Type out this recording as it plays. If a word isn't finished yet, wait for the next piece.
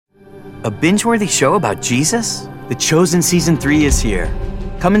A binge-worthy show about Jesus? The Chosen Season 3 is here.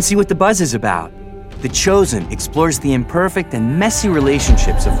 Come and see what the buzz is about. The Chosen explores the imperfect and messy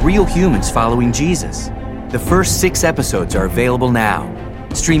relationships of real humans following Jesus. The first 6 episodes are available now.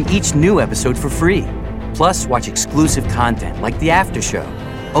 Stream each new episode for free. Plus, watch exclusive content like The After Show,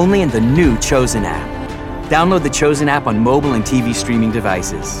 only in the new Chosen app. Download the Chosen app on mobile and TV streaming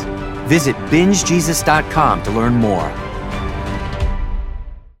devices. Visit bingejesus.com to learn more.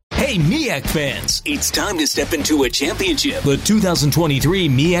 Hey, MEAC fans, it's time to step into a championship. The 2023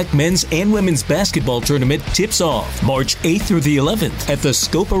 MEAC Men's and Women's Basketball Tournament tips off March 8th through the 11th at the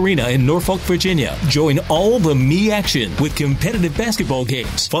Scope Arena in Norfolk, Virginia. Join all the Me action with competitive basketball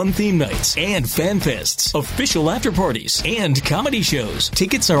games, fun theme nights, and fan fests, official after parties, and comedy shows.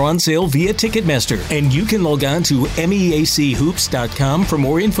 Tickets are on sale via Ticketmaster, and you can log on to meachoops.com for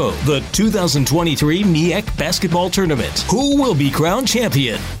more info. The 2023 MEAC Basketball Tournament. Who will be crowned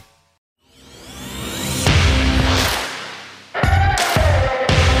champion?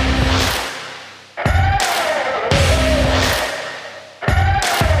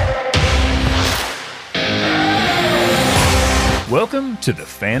 Welcome to the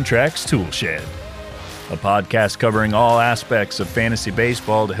Fantrax Toolshed, a podcast covering all aspects of fantasy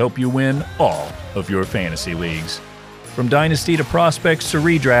baseball to help you win all of your fantasy leagues. From dynasty to prospects to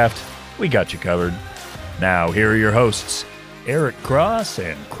redraft, we got you covered. Now, here are your hosts, Eric Cross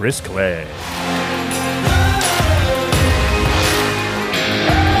and Chris Clegg.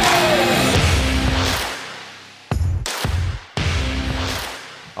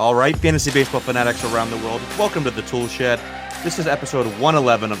 All right, fantasy baseball fanatics around the world, welcome to the Toolshed. This is episode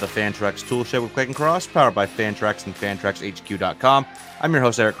 111 of the Fantrax Toolshed with Clegg and Cross, powered by Fantrax and FantraxHQ.com. I'm your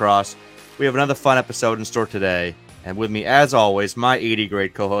host, Eric Cross. We have another fun episode in store today, and with me, as always, my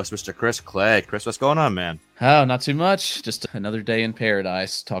 80-grade co-host, Mr. Chris Clegg. Chris, what's going on, man? Oh, not too much. Just another day in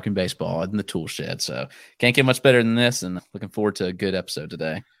paradise talking baseball in the Toolshed. So can't get much better than this, and looking forward to a good episode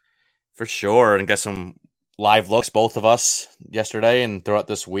today. For sure, and get some live looks, both of us, yesterday and throughout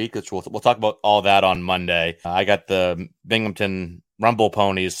this week, which we'll talk about all that on Monday. I got the Binghamton Rumble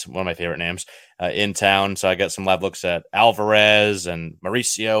Ponies, one of my favorite names, in town. So I got some live looks at Alvarez and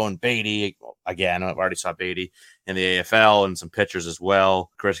Mauricio and Beatty. Again, I already saw Beatty in the AFL and some pitchers as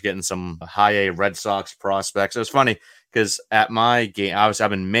well. Chris getting some high A Red Sox prospects. It was funny because at my game,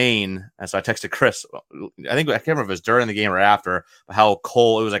 I'm in Maine, and so I texted Chris. I can't remember if it was during the game or after, how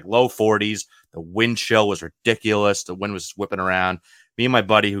cold it was, like low 40s. The wind chill was ridiculous. The wind was whipping around. Me and my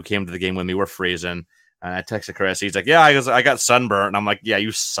buddy who came to the game with me were freezing. And I texted Chris. He's like, "Yeah, I got sunburnt." And I'm like, "Yeah,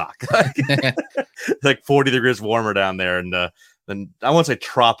 you suck." Like 40 degrees warmer down there, and then I won't say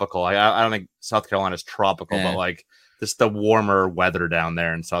tropical. I don't think South Carolina is tropical, but like just the warmer weather down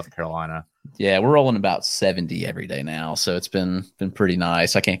there in South Carolina. Yeah, we're rolling about 70 every day now, so it's been pretty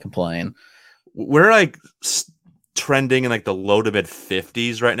nice. I can't complain. We're like trending in like the low to mid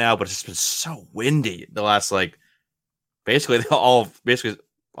 50s right now, but it's just been so windy the last basically all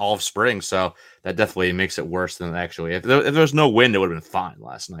of spring. So that definitely makes it worse than actually. If there was no wind, it would have been fine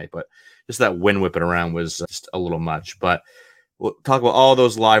last night, but just that wind whipping around was just a little much. But we'll talk about all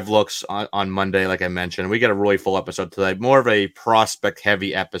those live looks on Monday, like I mentioned. We got a really full episode today, more of a prospect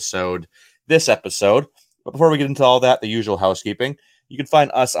heavy episode this epised. But before we get into all that, the usual housekeeping. You can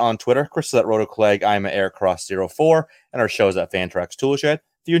find us on Twitter. Chris is at RotoClegg. I'm at AirCross04. And our show is at Fantrax Toolshed. If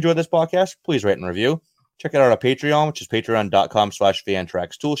you enjoyed this podcast, please rate and review. Check it out on Patreon, which is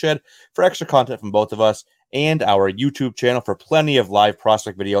patreon.com/Fantrax Toolshed for extra content from both of us, and our YouTube channel for plenty of live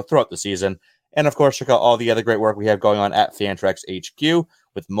prospect video throughout the season. And of course, check out all the other great work we have going on at Fantrax HQ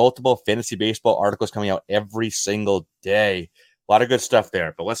with multiple fantasy baseball articles coming out every single day. A lot of good stuff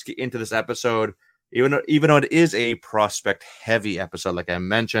there. But let's get into this episode. Even though it is a prospect-heavy episode, like I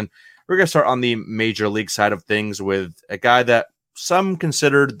mentioned, we're going to start on the major league side of things with a guy that some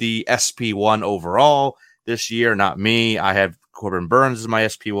considered the SP1 overall this year. Not me. I have Corbin Burnes as my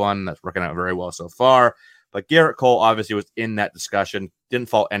SP1. That's working out very well so far. But Gerrit Cole obviously was in that discussion. Didn't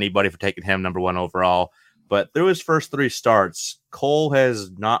fault anybody for taking him number 1 overall. But through his first 3 starts, Cole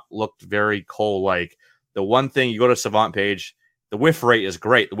has not looked very Cole-like. The one thing, you go to Savant page, the whiff rate is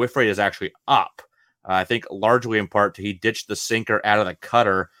great. The whiff rate is actually up. I think largely in part to he ditched the sinker out of the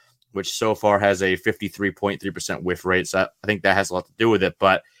cutter, which so far has a 53.3% whiff rate. So I think that has a lot to do with it.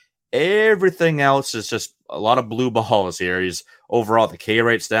 But everything else is just a lot of blue balls here. He's overall, the K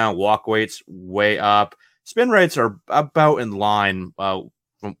rate's down, walk rate's way up. Spin rates are about in line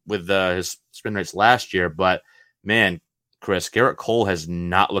with his spin rates last year. But man, Chris, Gerrit Cole has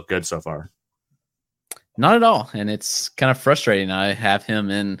not looked good so far. Not at all. And it's kind of frustrating. I have him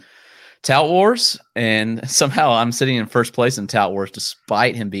in Tout Wars, and somehow I'm sitting in first place in Tout Wars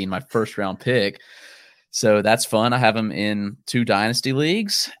despite him being my first round pick. So that's fun. I have him in 2 dynasty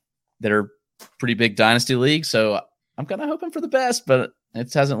leagues that are pretty big dynasty leagues. So I'm kind of hoping for the best, but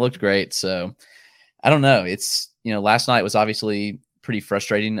it hasn't looked great. So I don't know. It's, last night was obviously pretty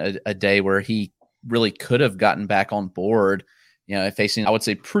frustrating, a day where he really could have gotten back on board, facing, I would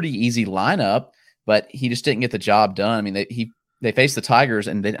say, pretty easy lineup, but he just didn't get the job done. I mean, they faced the Tigers,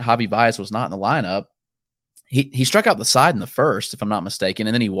 and Javi Baez was not in the lineup. He struck out the side in the first, if I'm not mistaken,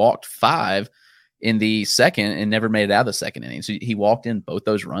 and then he walked 5 in the second and never made it out of the second inning. So he walked in both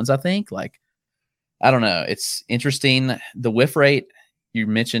those runs, I think. Like, I don't know. It's interesting. The whiff rate you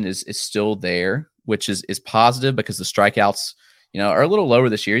mentioned is still there, which is positive because the strikeouts, are a little lower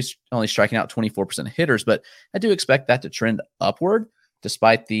this year. He's only striking out 24% of hitters, but I do expect that to trend upward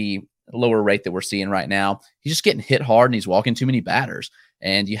despite the lower rate that we're seeing right now. He's just getting hit hard and he's walking too many batters.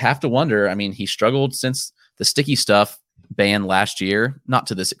 And you have to wonder, I mean, he struggled since the sticky stuff ban last year, not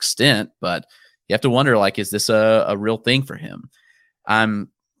to this extent, but you have to wonder, like, is this a real thing for him? I'm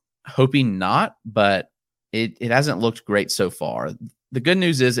hoping not, but it hasn't looked great so far. The good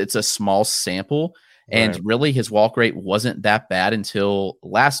news is it's a small sample, and really his walk rate wasn't that bad until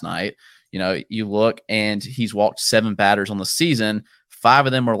last night. You look and he's walked 7 batters on the season. 5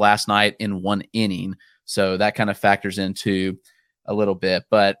 of them were last night in 1 inning. So that kind of factors into a little bit,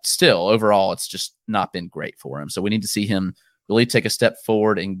 but still overall, it's just not been great for him. So we need to see him really take a step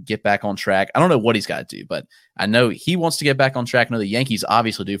forward and get back on track. I don't know what he's got to do, but I know he wants to get back on track. I know the Yankees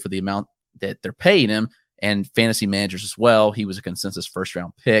obviously do for the amount that they're paying him, and fantasy managers as well. He was a consensus first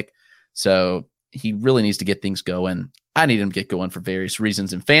round pick. So he really needs to get things going. I need him to get going for various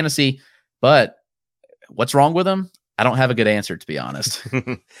reasons in fantasy, but what's wrong with him? I don't have a good answer, to be honest.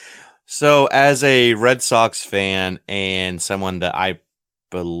 So as a Red Sox fan and someone that I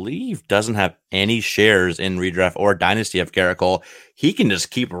believe doesn't have any shares in redraft or dynasty of Gerrit Cole, he can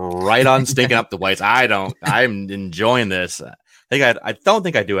just keep right on stinking up the whites. I'm enjoying this. I don't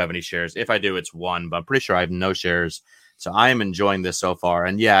think I do have any shares. If I do, it's 1, but I'm pretty sure I have no shares. So I am enjoying this so far.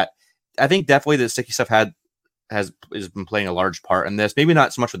 And yeah, I think definitely the sticky stuff has been playing a large part in this. Maybe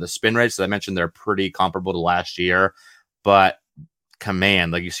not so much with the spin rates. As I mentioned, they're pretty comparable to last year, but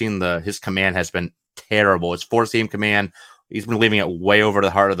command, like you've seen, his command has been terrible. It's 4-seam command. He's been leaving it way over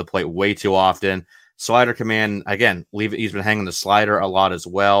the heart of the plate way too often. Slider command, again, he's been hanging the slider a lot as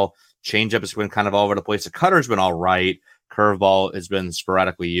well. Changeup has been kind of all over the place. The cutter's been all right. Curveball has been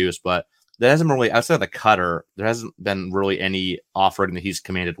sporadically used, but there hasn't really, outside of the cutter, there hasn't been really any offering that he's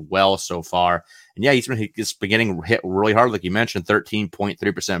commanded well so far. And yeah, he's been getting hit really hard, like you mentioned,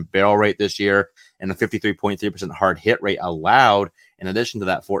 13.3% barrel rate this year and a 53.3% hard hit rate allowed, in addition to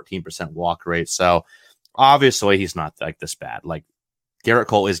that 14% walk rate. So obviously he's not like this bad. Like, Gerrit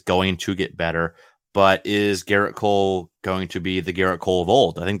Cole is going to get better, but is Gerrit Cole going to be the Gerrit Cole of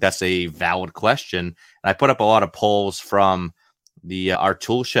old? I think that's a valid question. And I put up a lot of polls from our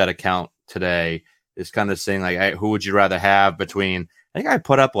Toolshed account today. Is kind of saying, like, hey, who would you rather have between, I think I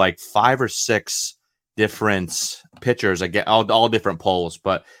put up like 5 or 6 different pitchers. I get all different polls,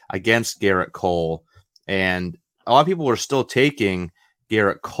 but against Gerrit Cole. And a lot of people were still taking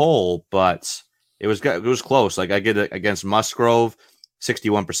Gerrit Cole, but it was close. Like, I get it against Musgrove,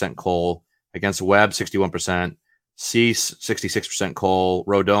 61% Cole. Against Webb, 61%. Cease, 66% Cole.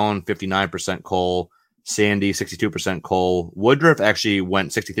 Rodon, 59% Cole. Sandy, 62% Cole. Woodruff actually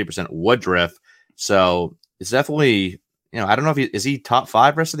went 63% Woodruff. So it's definitely, I don't know if is he top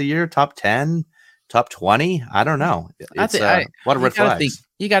 5 rest of the year, top 10, top 20? I don't know. It's a lot of red flags.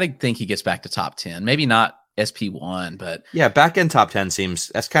 You got to think he gets back to top 10. Maybe not SP1, but yeah, back in top 10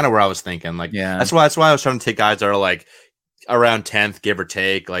 that's kind of where I was thinking. Like, yeah, that's why I was trying to take guys that are like around 10th, give or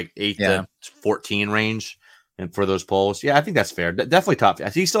take, like 8 to 14 range, and for those polls. Yeah, I think that's fair. Definitely top.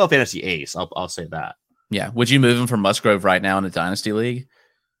 He's still a fantasy ace. I'll say that. Yeah. Would you move him from Musgrove right now in a dynasty league?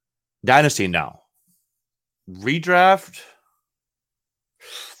 Dynasty, no. Redraft,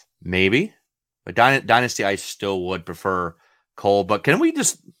 maybe. But dynasty, I still would prefer Cole. But can we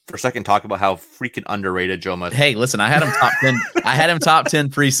just for a second talk about how freaking underrated Joe Musgrove? Hey, listen, I had him top 10. I had him top 10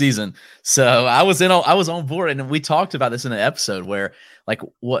 preseason, so I was on board, and we talked about this in an episode where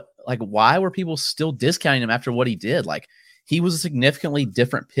why were people still discounting him after what he did? Like, he was a significantly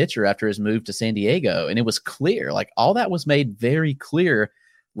different pitcher after his move to San Diego, and it was clear. Like, all that was made very clear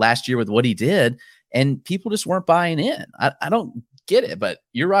last year with what he did, and people just weren't buying in. I don't get it, but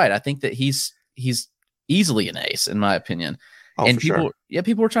you're right. I think that he's easily an ace in my opinion. Oh, and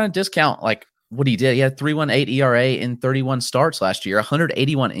people were trying to discount like what he did. He had 3.18 ERA in 31 starts last year,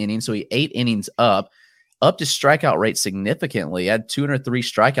 181 innings. So he 8 innings up. upped his strikeout rate significantly. He had 203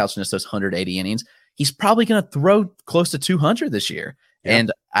 strikeouts in just those 180 innings. He's probably going to throw close to 200 this year. Yeah.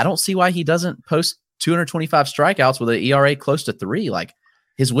 And I don't see why he doesn't post 225 strikeouts with an ERA close to 3. Like,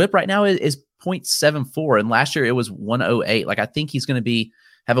 his whip right now is 0.74, and last year it was 108. Like, I think he's going to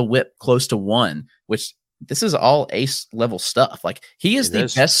have a whip close to 1, which this is all ace level stuff. Like, he is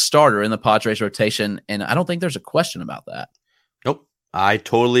the best starter in the Padres rotation, and I don't think there's a question about that. Nope. I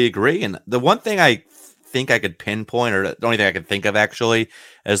totally agree. And the one thing I think I could pinpoint, or the only thing I could think of actually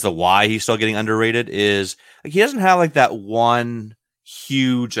as the why he's still getting underrated, is like, he doesn't have like that one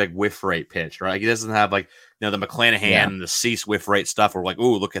huge like whiff rate pitch, right? Like, he doesn't have like, you know, the McClanahan and the Cease whiff rate stuff where like,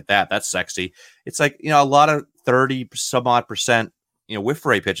 ooh, look at that, that's sexy. It's like, you know, a lot of 30 some odd percent, you know, whiff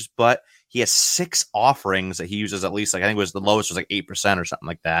rate pitches, but he has 6 offerings that he uses at least, like, I think it was the lowest was like 8% or something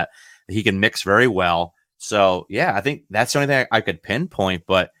like that he can mix very well. So yeah, I think that's the only thing I could pinpoint.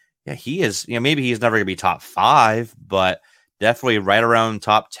 But yeah, he is, you know, maybe he's never gonna be top 5, but definitely right around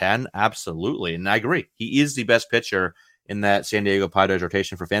top 10. Absolutely. And I agree. He is the best pitcher in that San Diego Padres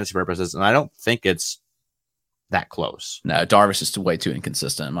rotation for fantasy purposes. And I don't think it's that close. No, Darvish is way too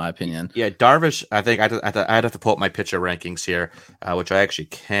inconsistent, in my opinion. Yeah, Darvish, I think I'd have to pull up my pitcher rankings here, which I actually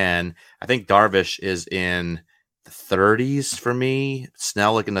can. I think Darvish is in the 30s for me.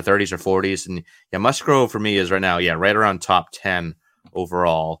 Snell like in the 30s or 40s. And yeah, Musgrove for me is right now, right around top 10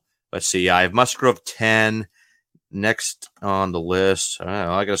 overall. Let's see. I have Musgrove 10. Next on the list,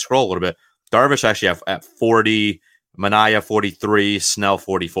 I got to scroll a little bit. Darvish actually at 40, Minaya 43, Snell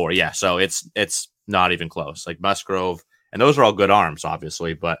 44. Yeah, so it's not even close. Like Musgrove, and those are all good arms,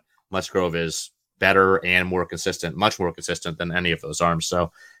 obviously, but Musgrove is better and more consistent, much more consistent than any of those arms.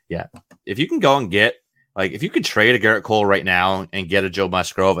 So yeah, if you can go and get, like, if you could trade a Garrett Cole right now and get a Joe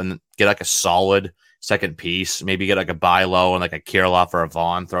Musgrove and get like a solid second piece, maybe get like a buy low and like a Kirilloff or a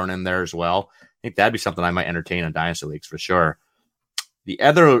Vaughn thrown in there as well, I think that'd be something I might entertain in Dynasty Leagues for sure. The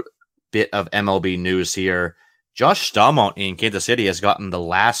other bit of MLB news here, Josh Staumont in Kansas City has gotten the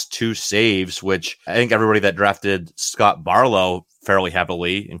last 2 saves, which I think everybody that drafted Scott Barlow fairly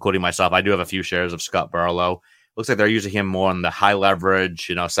heavily, including myself, I do have a few shares of Scott Barlow. Looks like they're using him more on the high leverage,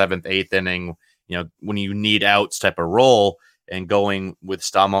 7th, 8th inning, when you need outs type of role, and going with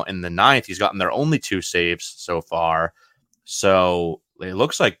Staumont in the 9th. He's gotten their only 2 saves so far. So it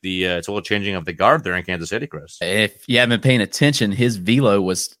looks like it's a little changing of the guard there in Kansas City, Chris. If you haven't been paying attention, his velo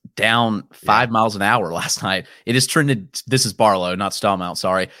was down 5 miles an hour last night. It has trended. This is Barlow, not Staumont.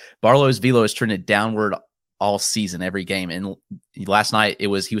 Sorry. Barlow's velo has trended downward all season, every game. And last night he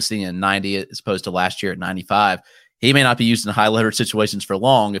was sitting at 90 as opposed to last year at 95. He may not be used in high leverage situations for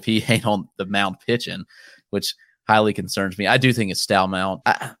long if he ain't on the mound pitching, which highly concerns me. I do think it's Staumont.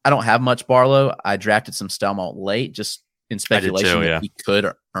 I don't have much Barlow. I drafted some Staumont late, just in speculation that he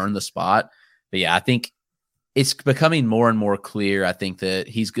could earn the spot. But yeah, I think it's becoming more and more clear. I think that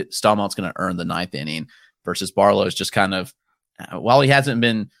Staumont's going to earn the 9th inning versus Barlow's just kind of, while he hasn't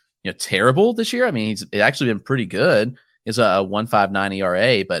been terrible this year, I mean, he's actually been pretty good. He's a 1.59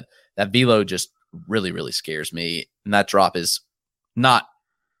 ERA, but that velo just really, really scares me. And that drop is not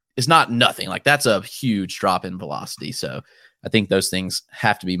nothing. Like, that's a huge drop in velocity. So I think those things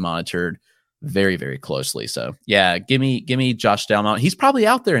have to be monitored very, very closely. So yeah, give me Josh Staumont. He's probably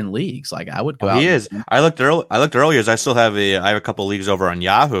out there in leagues. Like, I would go out. He is. I looked earlier. As I still have I have a couple leagues over on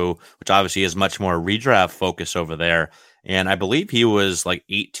Yahoo, which obviously is much more redraft focus over there. And I believe he was like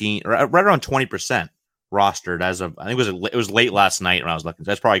 18, right around 20% rostered as of, I think it was late last night when I was looking.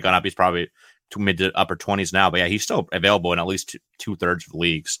 That's probably gone up. He's probably to mid to upper 20s now, but yeah, he's still available in at least 2/3 of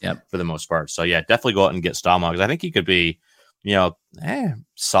leagues for the most part. So yeah, definitely go out and get Staumont, because I think he could be,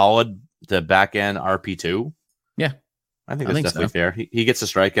 solid the back end RP2. Yeah. I think that's definitely fair. He gets the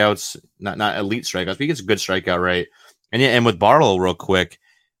strikeouts, not elite strikeouts, but he gets a good strikeout rate. And with Barlow, real quick,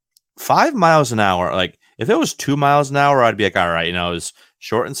 5 miles an hour, like if it was 2 miles an hour, I'd be like, all right, it was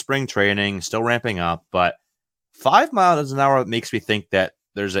short in spring training, still ramping up, but 5 miles an hour makes me think that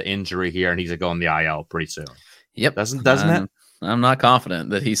there's an injury here and he's going the IL pretty soon. Yep. Doesn't it? I'm not confident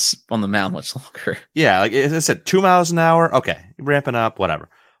that he's on the mound much longer. Yeah, like I said, 2 miles an hour. Okay, ramping up, whatever.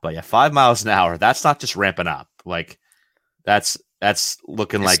 But yeah, 5 miles an hour. That's not just ramping up. Like that's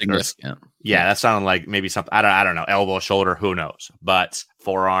looking like significant. Yeah, that sounded like maybe something. I don't know, elbow, shoulder, who knows? But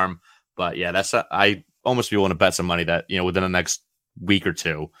forearm. But yeah, I almost be willing to bet some money that within the next week or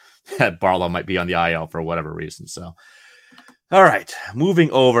two, that Barlow might be on the IL for whatever reason. So. All right, moving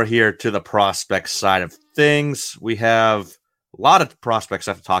over here to the prospect side of things. We have a lot of prospects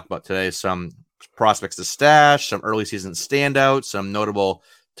I have to talk about today. Some prospects to stash, some early season standouts, some notable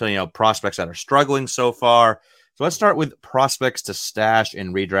prospects that are struggling so far. So let's start with prospects to stash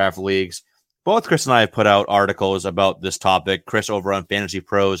in redraft leagues. both Chris and I have put out articles about this topic. Chris over on Fantasy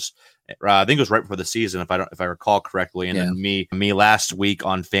Pros, I think it was right before the season, if I recall correctly, and then me last week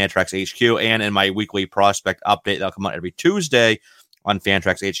on Fantrax HQ, and in my weekly prospect update that'll come out every Tuesday on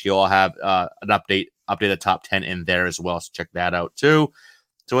Fantrax HQ. I'll have an updated top 10 in there as well, so check that out too.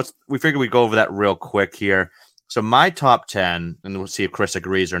 So we figured we'd go over that real quick here. So my top 10, and we'll see if Chris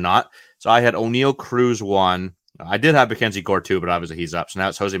agrees or not. So I had O'Neal Cruz 1. I did have Mackenzie Gore 2, but obviously he's up. So now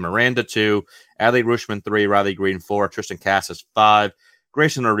it's Jose Miranda 2, Adley Rutschman 3, Riley Green 4, Tristan Casas 5,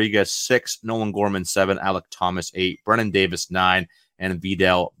 Grayson Rodriguez 6, Nolan Gorman 7, Alec Thomas 8, Brennan Davis 9, and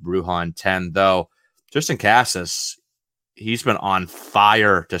Vidal Brujan 10. Though Tristan Casas, he's been on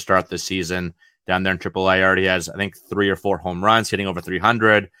fire to start the season down there in AAA. Already has, I think, 3 or 4 home runs, hitting over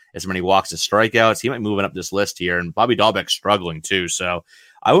 300, as many walks as strikeouts. He might be moving up this list here, and Bobby Dahlbeck's struggling too. So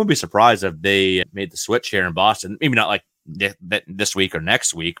I wouldn't be surprised if they made the switch here in Boston. Maybe not like this week or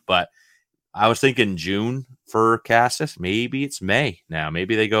next week, but I was thinking June for Casas. Maybe it's May now.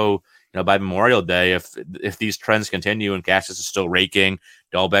 Maybe they go, by Memorial Day. If these trends continue and Casas is still raking,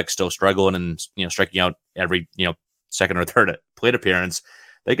 Dahlbeck's still struggling and striking out every second or third plate appearance,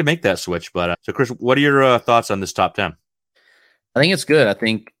 they can make that switch. But so, Chris, what are your thoughts on this top 10? I think it's good. I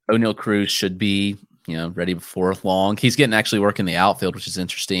think O'Neal Cruz should be ready before long. He's getting actually work in the outfield, which is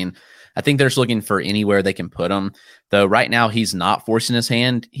interesting. I think they're just looking for anywhere they can put him. Though right now he's not forcing his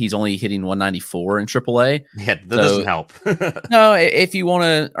hand. He's only hitting 194 in AAA. Yeah, that doesn't help. No, if you want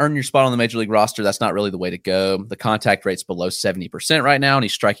to earn your spot on the major league roster, that's not really the way to go. The contact rate's below 70% right now, and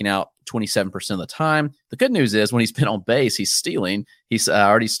he's striking out 27% of the time. The good news is when he's been on base, he's stealing. He's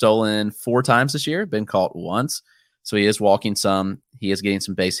already stolen 4 times this year, been caught once. So he is walking some. He is getting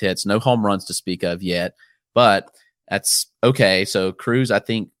some base hits. No home runs to speak of yet, but that's okay. So Cruz, I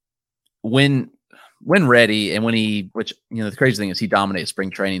think, when ready, and which the crazy thing is he dominated spring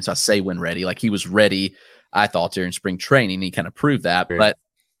training. So I say when ready, like he was ready, I thought, during spring training. He kind of proved that, but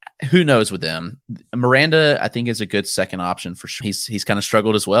who knows with them. Miranda, I think, is a good second option for sure. He's kind of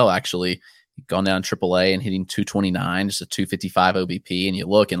struggled as well, actually. Gone down AAA and hitting 229, just a 255 OBP. And you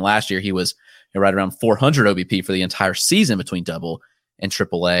look, and last year he was right around 400 OBP for the entire season between double and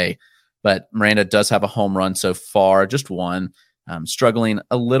AAA. But Miranda does have a home run so far, just one. Struggling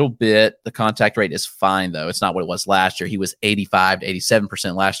a little bit. The contact rate is fine, though. It's not what it was last year. He was 85 to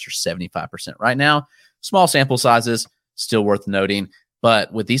 87% last year, 75% right now. Small sample sizes, still worth noting.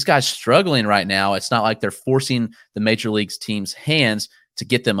 But with these guys struggling right now, it's not like they're forcing the major leagues team's hands to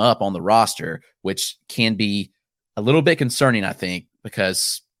get them up on the roster, which can be a little bit concerning, I think,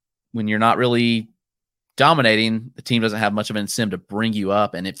 because when you're not really dominating, the team doesn't have much of an incentive to bring you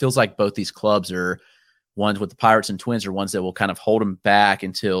up. And it feels like both these clubs are ones with the Pirates and Twins are ones that will kind of hold them back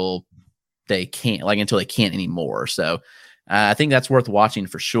until they can't anymore. So I think that's worth watching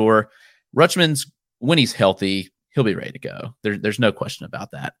for sure. Rutschman's, when he's healthy, he'll be ready to go. There's no question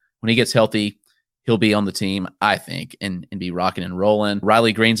about that. When he gets healthy, he'll be on the team, I think, and be rocking and rolling.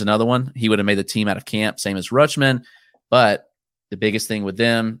 Riley Green's another one. He would have made the team out of camp, same as Rutschman. But the biggest thing with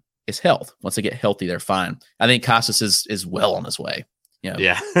them is health. Once they get healthy, they're fine. I think Casas is well on his way.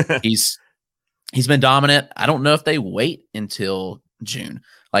 Yeah. He's been dominant. I don't know if they wait until June.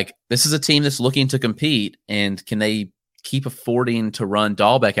 Like, this is a team that's looking to compete, and can they keep affording to run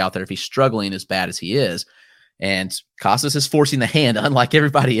Dahlbeck out there if he's struggling as bad as he is? And Casas is forcing the hand, unlike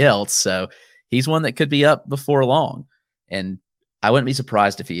everybody else. So he's one that could be up before long, and I wouldn't be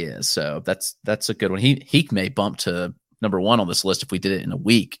surprised if he is. So that's a good one. He may bump to number 1 on this list if we did it in a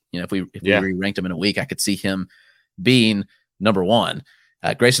week. If we re-ranked him in a week, I could see him being number 1.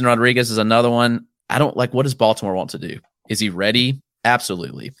 Grayson Rodriguez is another one. I don't like, what does Baltimore want to do? Is he ready?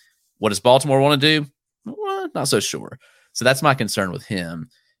 Absolutely. What does Baltimore want to do? Well, not so sure. So that's my concern with him,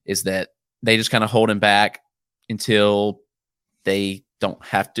 is that they just kind of hold him back until they don't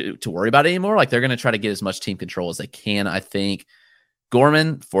have to worry about it anymore. Like, they're going to try to get as much team control as they can, I think.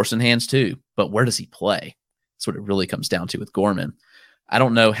 Gorman, forcing hands too, but where does he play? That's what it really comes down to with Gorman. I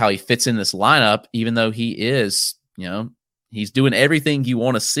don't know how he fits in this lineup, even though he is, he's doing everything you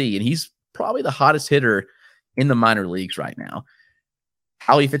want to see, and he's probably the hottest hitter in the minor leagues right now.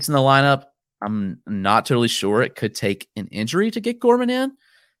 How he fits in the lineup, I'm not totally sure. It could take an injury to get Gorman in,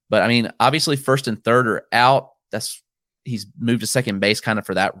 but I mean, obviously first and third are out. He's moved to second base kind of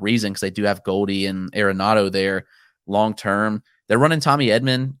for that reason, because they do have Goldie and Arenado there long term. They're running Tommy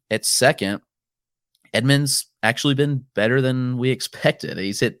Edman at second. Edman's actually been better than we expected.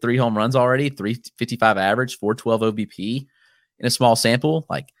 He's hit 3 home runs already, 355 average, 412 OBP in a small sample.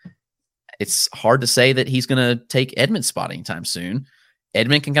 Like, it's hard to say that he's going to take Edman's spot anytime soon.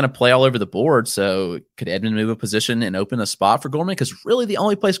 Edman can kind of play all over the board. So could Edman move a position and open a spot for Gorman? Because really the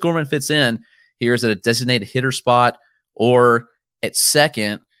only place Gorman fits in here is at a designated hitter spot or at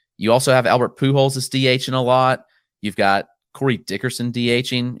second. You also have Albert Pujols as DHing a lot. You've got Corey Dickerson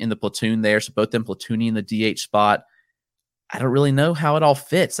DHing in the platoon there. So both them platooning in the DH spot. I don't really know how it all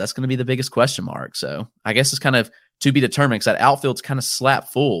fits. That's going to be the biggest question mark. So I guess it's kind of to be determined because that outfield's kind of slap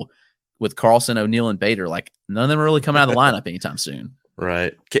full with Carlson, O'Neill, and Bader. Like none of them are really coming out of the lineup anytime soon.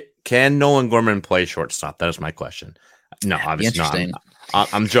 Right. Can Nolan Gorman play shortstop? That is my question. No, obviously not.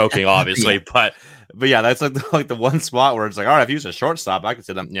 I'm joking, obviously, yeah. But yeah, that's like the one spot where it's like, all right, if he's a shortstop, I could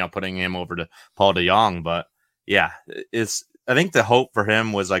see them, putting him over to Paul DeJong. But yeah, I think the hope for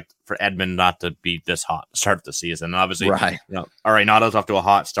him was like for Edman not to be this hot to start the season. And obviously, right. Arenado's off to a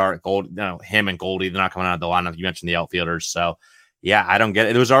hot start. Him and Goldie, they're not coming out of the lineup. You mentioned the outfielders, so yeah, I don't get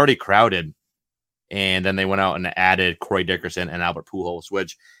it. It was already crowded. And then they went out and added Corey Dickerson and Albert Pujols,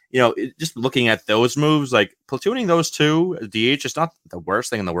 which, just looking at those moves, like platooning those two, DH is not the worst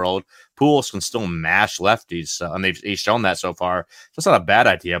thing in the world. Pujols can still mash lefties, and he's shown that so far. So it's not a bad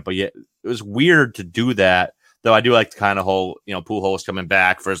idea, but yet it was weird to do that. Though I do like the kind of whole, Pujols coming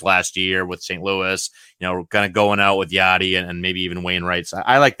back for his last year with St. Louis, kind of going out with Yachty and maybe even Wainwright. So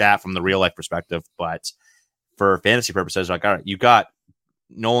I like that from the real life perspective, but for fantasy purposes, like, all right, you got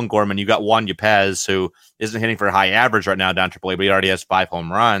Nolan Gorman, you got Juan Yepez, who isn't hitting for a high average right now down AAA, but he already has 5 home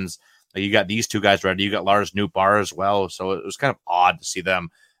runs. You got these two guys ready. You got Lars Nootbaar as well. So it was kind of odd to see them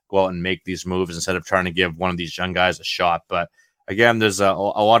go out and make these moves instead of trying to give one of these young guys a shot. But again, there's a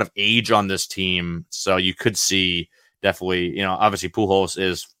lot of age on this team. So you could see definitely, obviously Pujols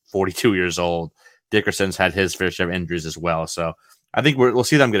is 42 years old. Dickerson's had his fair share of injuries as well. So I think we'll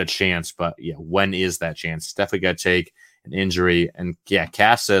see them get a chance. But yeah, when is that chance? Definitely got to take an injury. And yeah,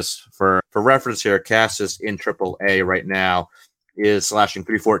 Casas, for reference here, Casas in AAA right now is slashing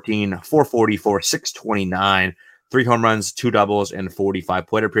 314, 444, 629, 3 home runs, 2 doubles, and 45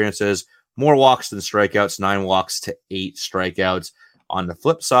 plate appearances. More walks than strikeouts, 9 walks to 8 strikeouts. On the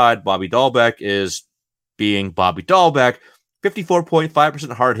flip side, Bobby Dahlbeck is being Bobby Dahlbeck.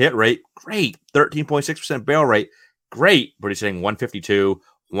 54.5% hard hit rate, great. 13.6% barrel rate, great. But he's hitting 152,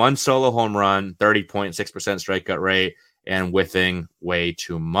 1 solo home run, 30.6% strikeout rate, and whiffing way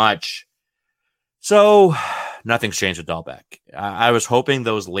too much. So nothing's changed with Dahlbeck. I was hoping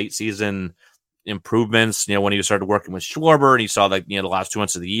those late season improvements, when he started working with Schwarber and he saw the last 2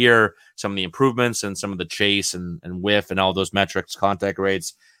 months of the year, some of the improvements and some of the chase and whiff and all those metrics, contact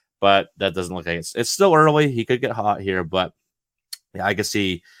rates, but that doesn't look like it's still early. He could get hot here, but yeah, I can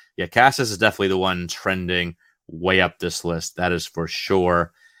see, Casas is definitely the one trending way up this list. That is for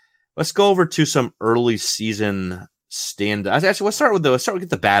sure. Let's go over to some early season actually, let's get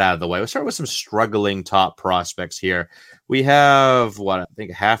the bad out of the way. Let's start with some struggling top prospects here. We have I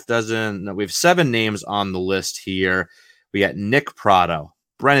think a half dozen. No, we have 7 names on the list here. We got Nick Pratto,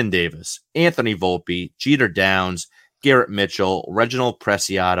 Brennan Davis, Anthony Volpe, Jeter Downs, Garrett Mitchell, Reginald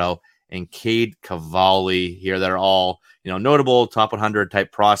Preciado, and Cade Cavalli here that are all, notable top 100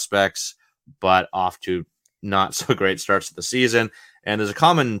 type prospects, but off to not so great starts to the season. And there's a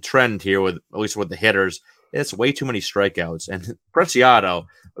common trend here with, at least with the hitters, it's way too many strikeouts. And Preciado,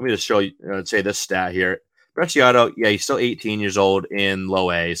 let me just show you, say this stat here. Preciado, he's still 18 years old in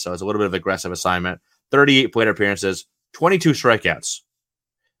low A, so it's a little bit of aggressive assignment. 38 plate appearances, 22 strikeouts.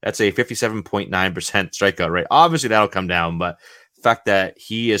 That's a 57.9% strikeout rate. Obviously, that'll come down, but the fact that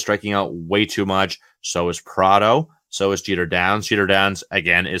he is striking out way too much, so is Pratto, so is Jeter Downs. Jeter Downs,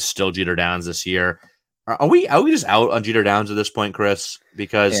 again, is still Jeter Downs this year. Are we just out on Jeter Downs at this point, Chris?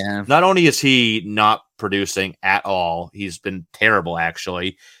 Because not only is he not producing at all, he's been terrible,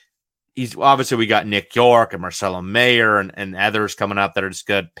 actually. He's obviously, we got Nick York and Marcelo Mayer and others coming up that are just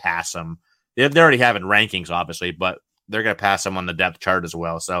going to pass him. They already have in rankings, obviously, but they're going to pass him on the depth chart as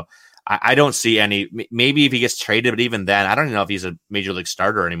well. So I don't see any. Maybe if he gets traded, but even then, I don't even know if he's a major league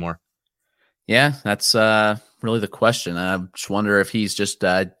starter anymore. Yeah, that's really the question. I just wonder if he's just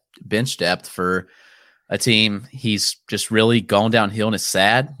bench depth for a team. He's just really gone downhill and it's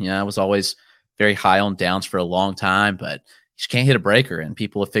sad. I was always very high on Downs for a long time, but he just can't hit a breaker, and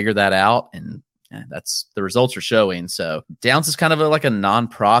people have figured that out, and that's the results are showing. So Downs is kind of like a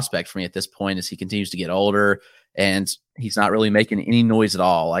non-prospect for me at this point as he continues to get older, and he's not really making any noise at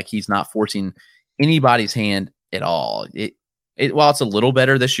all. Like, he's not forcing anybody's hand at all. While it's a little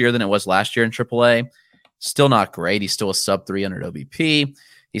better this year than it was last year in AAA, still not great. He's still a sub 300 OBP.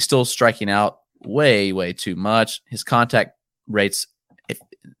 He's still striking out way, way too much. His contact rates,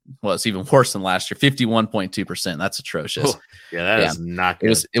 it's even worse than last year, 51.2%. That's atrocious. Is not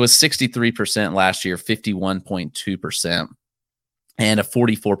good. It was 63% last year, 51.2%. and a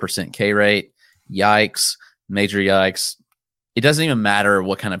 44% K rate. Yikes. Major yikes. It doesn't even matter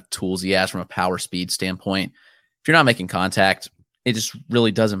what kind of tools he has from a power speed standpoint. If you're not making contact, it just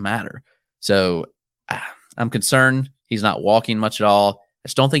really doesn't matter. So I'm concerned he's not walking much at all. I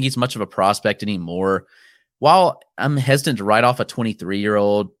just don't think he's much of a prospect anymore. While I'm hesitant to write off a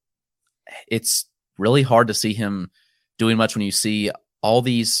 23-year-old, it's really hard to see him doing much when you see all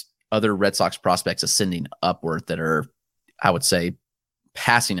these other Red Sox prospects ascending upward that are, I would say,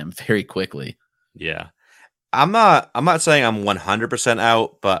 passing him very quickly. Yeah. I'm not saying I'm 100%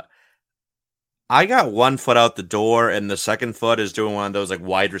 out, but I got one foot out the door and the second foot is doing one of those like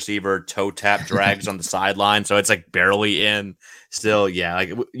wide receiver toe tap drags on the sideline. So it's like barely in still. Yeah.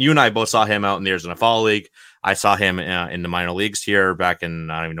 Like you and I both saw him out in the Arizona Fall League. I saw him in the minor leagues here back in,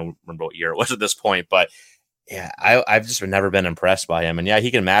 I don't even remember what year it was at this point, but yeah, I've just never been impressed by him. And yeah,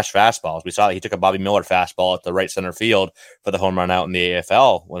 he can mash fastballs. We saw he took a Bobby Miller fastball at the right center field for the home run out in the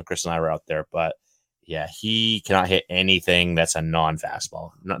AFL when Chris and I were out there. But yeah, he cannot hit anything that's a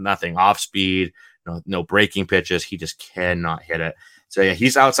non-fastball. Nothing off speed, no breaking pitches. He just cannot hit it. So yeah,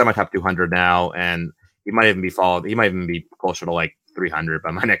 he's outside my top 200 now, and he might even be followed. He might even be closer to like 300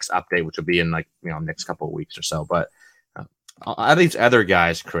 by my next update, which will be in like next couple of weeks or so. But are these other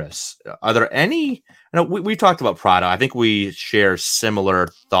guys, Chris? Are there any? We talked about Prado. I think we share similar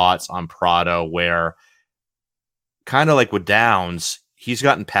thoughts on Prado, where kind of like with Downs, he's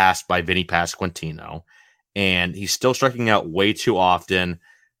gotten passed by Vinny Pasquantino, and he's still striking out way too often.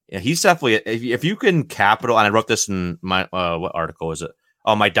 And he's definitely, if you can capital, and I wrote this in my, what article is it?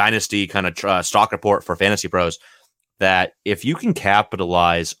 Oh, my Dynasty kind of stock report for Fantasy Pros, that if you can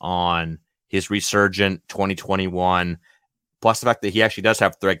capitalize on his resurgent 2021, plus the fact that he actually does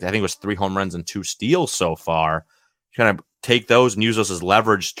have, I think it was 3 home runs and 2 steals so far, kind of take those and use those as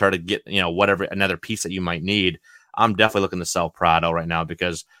leverage to try to get, whatever, another piece that you might need. I'm definitely looking to sell Prado right now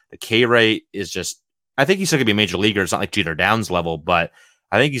because the K rate is just, I think he's still going to be a major leaguer. It's not like Jeter Downs level, but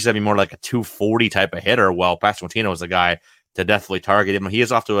I think he's going to be more like a 240 type of hitter. Well, Pasquantino is the guy to definitely target him. He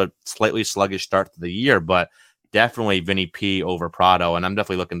is off to a slightly sluggish start to the year, but definitely Vinny P over Prado. And I'm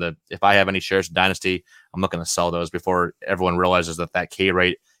definitely looking to, if I have any shares of Dynasty, I'm looking to sell those before everyone realizes that K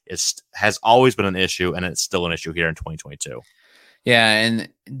rate has always been an issue, and it's still an issue here in 2022. Yeah, and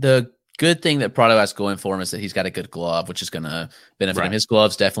the good thing that Prado has going for him is that he's got a good glove, which is going to benefit him. His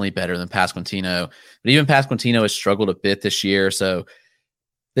glove's definitely better than Pasquantino, but even Pasquantino has struggled a bit this year. So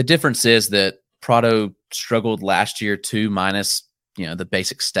the difference is that Prado struggled last year too, minus the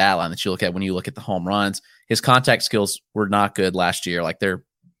basic stat line that you look at when you look at the home runs. His contact skills were not good last year. Like they're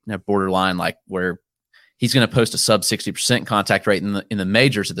borderline, like where he's going to post a sub 60% contact rate in the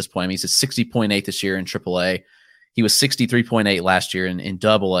majors at this point. I mean, he's at 60.8 this year in AAA. He was 63.8 last year in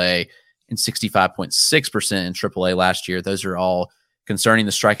AA and 65.6% in AAA last year. Those are all concerning.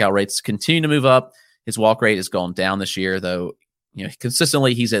 The strikeout rates continue to move up. His walk rate has gone down this year, though.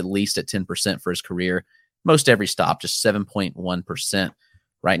 Consistently he's at least at 10% for his career. Most every stop, just 7.1%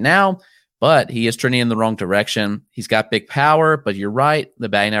 right now. But he is trending in the wrong direction. He's got big power, but you're right. The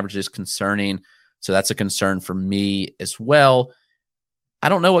batting average is concerning. So that's a concern for me as well. I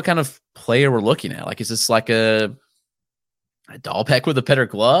don't know what kind of player we're looking at. Like, is this like a Dahlbeck with a better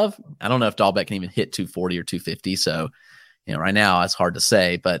glove? I don't know if Dahlbeck can even hit 240 or 250. So, right now it's hard to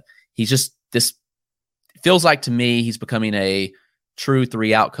say, but he's just, this feels like to me, he's becoming a true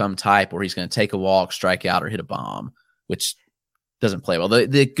 3 outcome type where he's going to take a walk, strike out, or hit a bomb, which doesn't play well.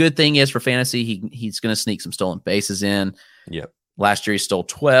 The good thing is for fantasy, he's going to sneak some stolen bases in. Yep. Last year he stole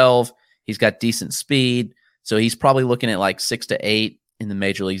 12. He's got decent speed. So he's probably looking at like 6 to 8 in the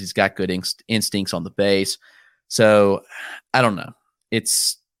major leagues. He's got good instincts on the base. So I don't know.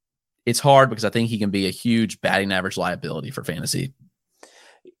 It's hard because I think he can be a huge batting average liability for fantasy.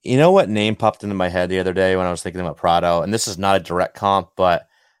 You know what name popped into my head the other day when I was thinking about Prado? And this is not a direct comp, but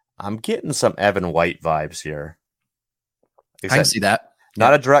I'm getting some Evan White vibes here. I can see that.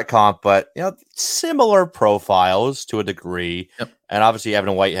 Not a direct comp, but similar profiles to a degree. Yep. And obviously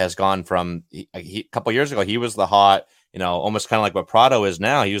Evan White has gone from a couple of years ago, he was the hot, almost kind of like what Prado is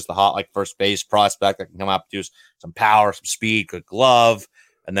now. He was the hot like first base prospect that can come up, do some power, some speed, good glove,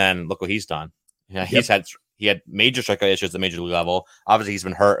 and then look what he's done. He had major strikeout issues at the major league level. Obviously, he's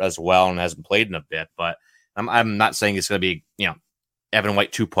been hurt as well and hasn't played in a bit. But I'm not saying it's going to be Evan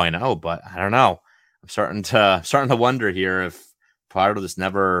White 2.0, but I don't know. I'm starting to wonder here if Prado just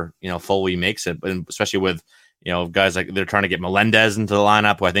never fully makes it, and especially with guys like they're trying to get Melendez into the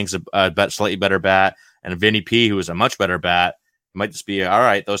lineup, who I think is a slightly better bat, and Vinny P, who is a much better bat. It might just be all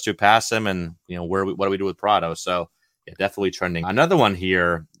right. Those two pass him, and what do we do with Prado? So. Yeah, definitely trending. Another one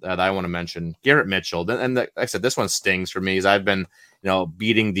here that I want to mention, Garrett Mitchell. And like I said, this one stings for me. As I've been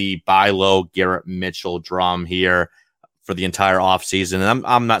beating the buy low Garrett Mitchell drum here for the entire offseason. And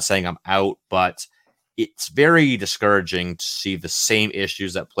I'm not saying I'm out, but it's very discouraging to see the same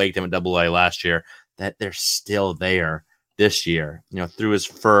issues that plagued him at AA last year, that they're still there this year. Through his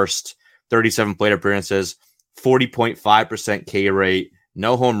first 37 plate appearances, 40.5% K rate,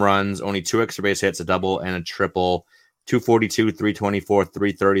 no home runs, only 2 extra base hits, a double and a triple, 242, 324,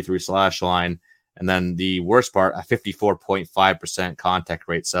 333 slash line. And then the worst part, a 54.5% contact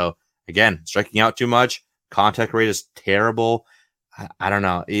rate. So again, striking out too much. Contact rate is terrible. I don't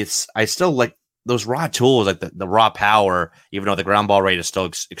know. I still like those raw tools, like the raw power, even though the ground ball rate is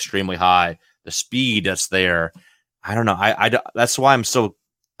still extremely high. The speed that's there. I don't know. I that's why I'm still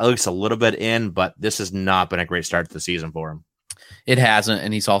at least a little bit in, but this has not been a great start to the season for him. It hasn't,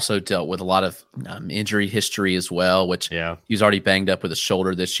 and he's also dealt with a lot of injury history as well, which he's already banged up with his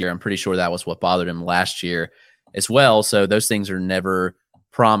shoulder this year. I'm pretty sure that was what bothered him last year as well. So those things are never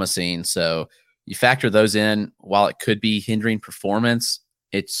promising. So you factor those in, while it could be hindering performance,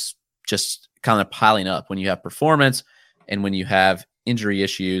 it's just kind of piling up when you have performance and when you have injury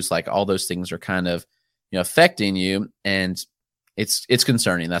issues. Like, all those things are kind of affecting you, and it's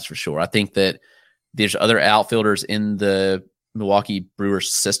concerning, that's for sure. I think that there's other outfielders in the Milwaukee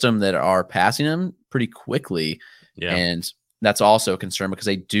Brewers system that are passing him pretty quickly. Yeah. And that's also a concern because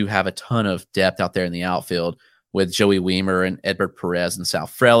they do have a ton of depth out there in the outfield with Joey Wiemer and Edward Perez and Sal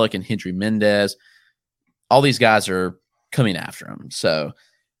Frelick and Hendry Mendez. All these guys are coming after him. So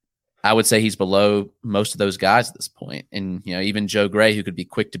I would say he's below most of those guys at this point. And, even Joe Gray, who could be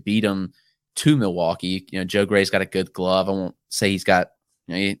quick to beat him to Milwaukee, Joe Gray's got a good glove. I won't say he's got,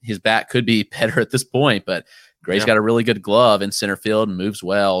 his bat could be better at this point, but Gray's got a really good glove in center field and moves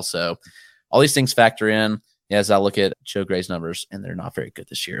well. So all these things factor in as I look at Joe Gray's numbers, and they're not very good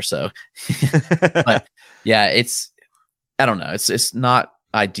this year. So, but yeah, I don't know. It's not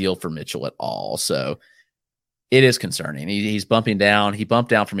ideal for Mitchell at all. So it is concerning. He's bumping down. He bumped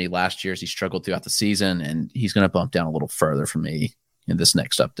down for me last year as he struggled throughout the season, and he's going to bump down a little further for me in this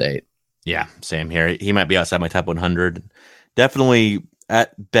next update. Yeah, same here. He might be outside my top 100. Definitely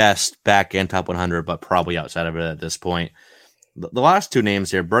at best back in top 100, but probably outside of it at this point. The last two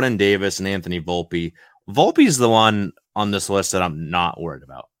names here, Brennan Davis and Anthony Volpe. Volpe's the one on this list that I'm not worried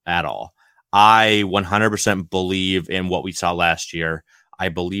about at all. I 100% believe in what we saw last year. I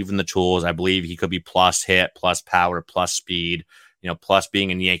believe in the tools. I believe he could be plus hit, plus power, plus speed, plus being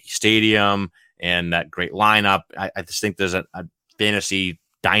in Yankee Stadium and that great lineup. I just think there's a fantasy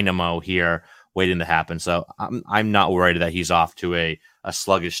dynamo here waiting to happen. So I'm not worried that he's off to a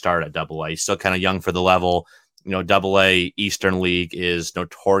sluggish start at AA. He's still kind of young for the level. AA Eastern League is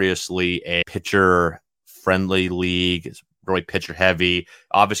notoriously a pitcher-friendly league. It's really pitcher-heavy.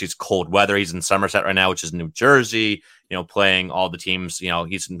 Obviously, it's cold weather. He's in Somerset right now, which is New Jersey, playing all the teams.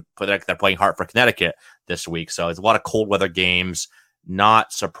 They're playing Hartford, Connecticut this week. So it's a lot of cold weather games.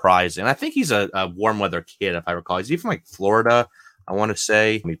 Not surprising. I think he's a warm weather kid, if I recall. Is he from Florida? I want to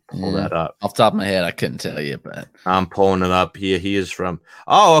say, let me pull that up. Off the top of my head, I couldn't tell you, but I'm pulling it up. He is from,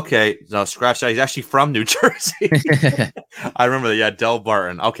 okay. No, scratch that. He's actually from New Jersey. I remember that. Yeah, Del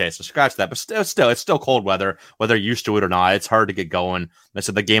Barton. Okay, so scratch that. But still, it's still cold weather, whether you're used to it or not. It's hard to get going. I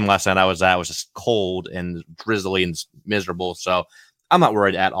said the game last night I was at was just cold and drizzly and miserable. So I'm not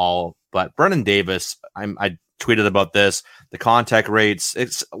worried at all. But Brennan Davis, I tweeted about this. The contact rates,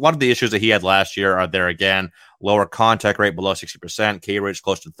 it's a lot of the issues that he had last year are there again. Lower contact rate below 60%, K rate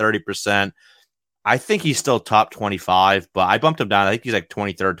close to 30%. I think he's still top 25, but I bumped him down. I think he's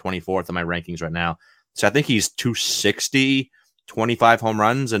 23rd, 24th in my rankings right now. So I think he's 260, 25 home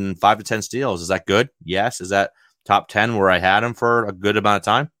runs, and 5 to 10 steals. Is that good? Yes. Is that top 10 where I had him for a good amount of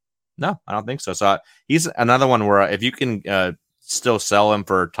time? No, I don't think so. So he's another one where if you can still sell him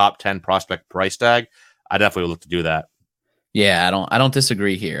for top 10 prospect price tag, I definitely would look to do that. Yeah, I don't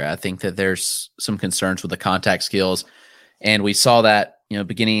disagree here. I think that there's some concerns with the contact skills, and we saw that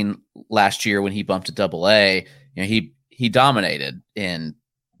beginning last year when he bumped to AA. He dominated in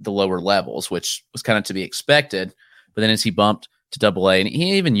the lower levels, which was kind of to be expected. But then as he bumped to AA, and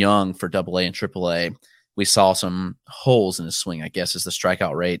he even young for AA and AAA, we saw some holes in his swing. I guess as the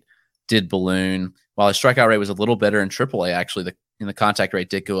strikeout rate did balloon, while his strikeout rate was a little better in AAA. Actually, the contact rate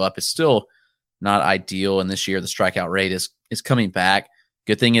did go up. It's still not ideal, and this year the strikeout rate is coming back.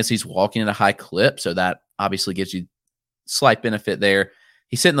 Good thing is he's walking at a high clip, so that obviously gives you slight benefit there.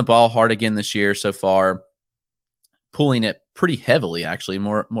 He's hitting the ball hard again this year so far, pulling it pretty heavily, actually,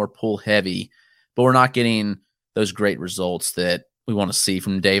 more pull heavy, but we're not getting those great results that we want to see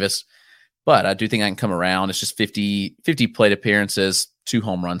from Davis. But I do think I can come around. It's just 50 plate appearances, 2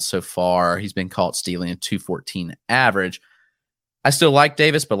 home runs so far. He's been caught stealing a 214 average. I still like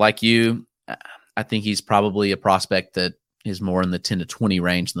Davis, but like you, I think he's probably a prospect that is more in the 10 to 20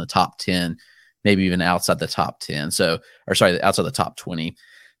 range in the top 10, maybe even outside the top 10. Outside the top 20.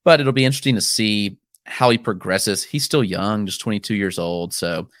 But it'll be interesting to see how he progresses. He's still young, just 22 years old.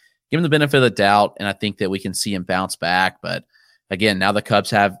 So give him the benefit of the doubt, and I think that we can see him bounce back. But again, now the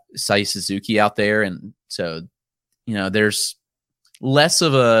Cubs have Seiya Suzuki out there, and so there's less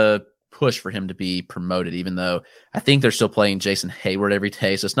of a push for him to be promoted, even though I think they're still playing Jason Hayward every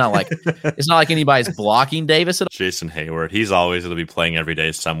day. So it's not like anybody's blocking Davis at all. Jason Hayward, he's always going to be playing every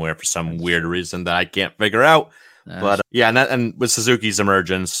day somewhere for some weird reason that I can't figure out. But and with Suzuki's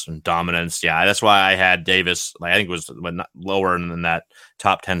emergence and dominance, that's why I had Davis. I think it was lower than that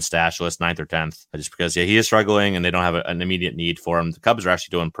top 10 stash list, 9th or 10th, just because he is struggling and they don't have an immediate need for him. The Cubs are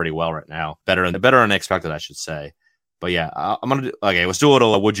actually doing pretty well right now, better than expected, I should say. But I'm gonna do. Okay, let's do a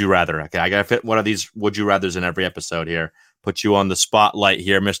little would you rather. Okay, I gotta fit one of these would you rathers in every episode here. Put you on the spotlight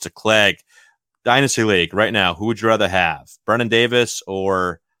here, Mr. Clegg. Dynasty League right now. Who would you rather have, Brennen Davis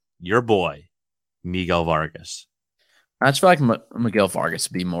or your boy Miguel Vargas? I just feel like Miguel Vargas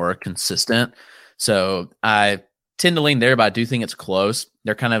would be more consistent. So I tend to lean there, but I do think it's close.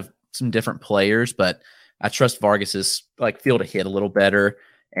 They're kind of some different players, but I trust Vargas's feel to hit a little better,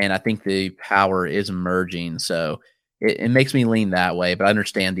 and I think the power is emerging. So it makes me lean that way, but I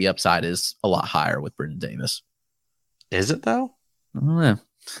understand the upside is a lot higher with Brennen Davis. Is it though? I don't know.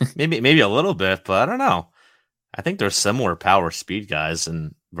 maybe a little bit, but I don't know. I think they're similar power speed guys,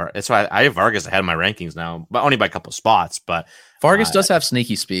 and that's why I have Vargas ahead of my rankings now, but only by a couple spots. But Vargas does have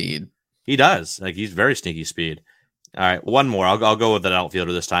sneaky speed. He does. He's very sneaky speed. All right, one more. I'll go with an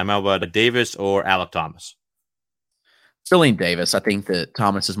outfielder this time. How about Davis or Alek Thomas? Still lean Davis. I think that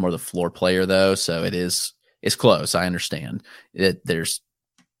Thomas is more the floor player, though, so it's close. I understand that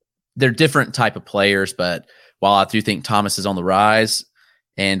they're different type of players, but while I do think Thomas is on the rise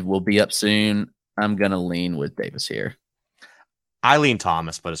and will be up soon, I'm going to lean with Davis here. I lean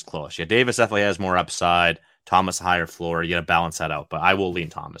Thomas, but it's close. Yeah, Davis definitely has more upside. Thomas, higher floor. You got to balance that out, but I will lean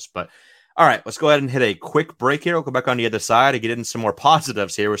Thomas. But all right, let's go ahead and hit a quick break here. We'll go back on the other side and get into some more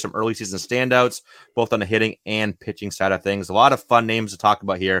positives here with some early season standouts, both on the hitting and pitching side of things. A lot of fun names to talk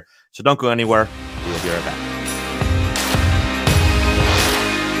about here, so don't go anywhere. We will be right back.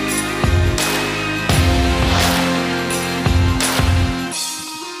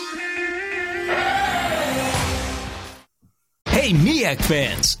 Hey, MEAC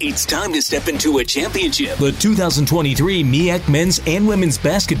fans, it's time to step into a championship. The 2023 MEAC Men's and Women's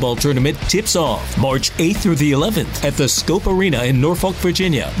Basketball Tournament tips off March 8th through the 11th at the Scope Arena in Norfolk,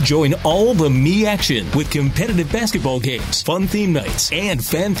 Virginia. Join all the MEAC action with competitive basketball games, fun theme nights, and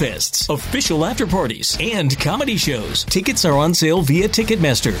fan fests, official after parties, and comedy shows. Tickets are on sale via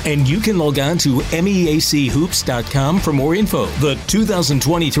Ticketmaster, and you can log on to meachoops.com for more info. The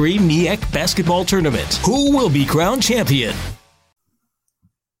 2023 MEAC Basketball Tournament. Who will be crowned champion?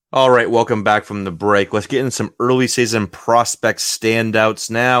 All right, welcome back from the break. Let's get in some early season prospect standouts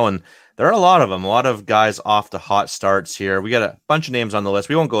now, and there are a lot of them. A lot of guys off to hot starts here. We got a bunch of names on the list.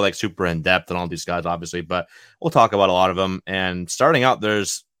 We won't go super in depth on all these guys, obviously, but we'll talk about a lot of them. And starting out,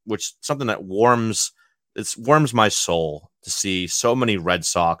 there's something that warms my soul to see so many Red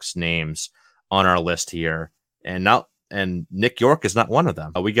Sox names on our list here, and Nick York is not one of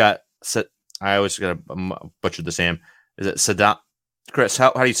them. We got I always gonna butcher the name. Is it Sedano? Chris,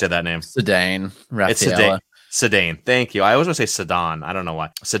 how do you say that name? Sedane Rafaela. It's Sedane. Thank you. I always want to say Sedan. I don't know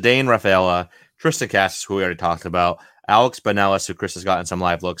why. Sedane Rafaela, Tristan Casas, who we already talked about, Alex Benelis, who Chris has gotten some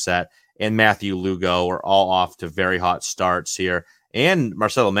live looks at, and Matthew Lugo are all off to very hot starts here. And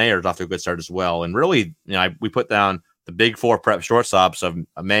Marcelo Mayer is off to a good start as well. And really, we put down the big four prep shortstops of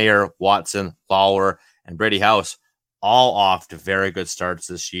Mayer, Watson, Lawler, and Brady House, all off to very good starts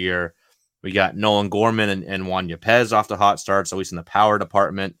this year. We got Nolan Gorman and Juan Yepez off to hot starts, at least in the power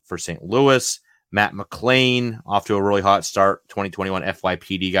department for St. Louis. Matt McLean off to a really hot start, 2021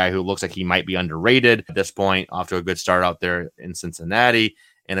 FYPD guy who looks like he might be underrated at this point, off to a good start out there in Cincinnati.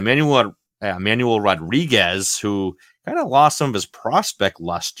 And Emmanuel Rodriguez, who kind of lost some of his prospect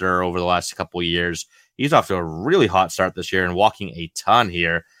luster over the last couple of years. He's off to a really hot start this year and walking a ton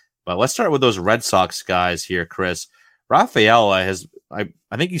here. But let's start with those Red Sox guys here, Chris. Rafaela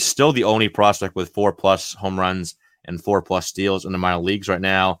I think he's still the only prospect with 4+ home runs and 4+ steals in the minor leagues right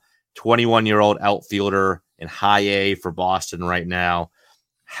now. 21-year-old outfielder in high A for Boston right now.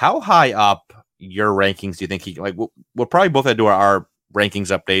 How high up your rankings do you think he we'll probably both have to do our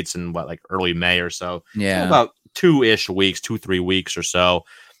rankings updates in early May or so. Yeah. About 2-3 weeks or so.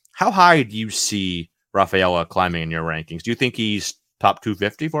 How high do you see Rafaela climbing in your rankings? Do you think he's top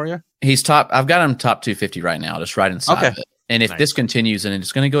 250 for you? He's top. I've got him top 250 right now, just right inside of it. And if Nice. this continues, and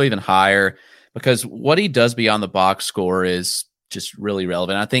it's going to go even higher, because what he does beyond the box score is just really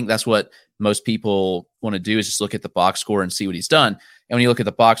relevant. I think that's what most people want to do, is just look at the box score and see what he's done. And when you look at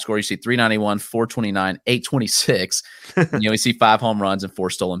the box score, you see 391, 429, 826. You see 5 home runs and 4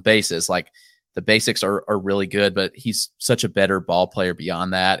 stolen bases. Like, the basics are really good, but he's such a better ball player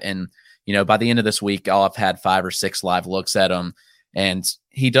beyond that. And, by the end of this week, I'll have had 5 or 6 live looks at him. And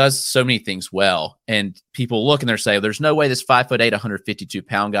he does so many things well. And people look and they're saying, there's no way this 5'8",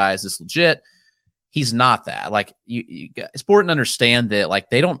 152-pound guy is this legit. He's not that. Like, it's important to understand that, like,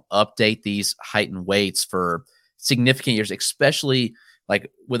 they don't update these height and weights for significant years, especially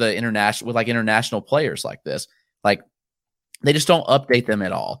like with international players like this. Like, they just don't update them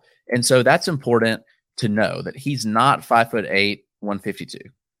at all. And so that's important to know, that he's not 5'8", 152.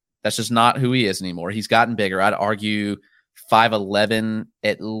 That's just not who he is anymore. He's gotten bigger. I'd argue 5'11"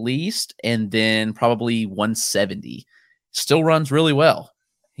 at least, and then probably 170. Still runs really well.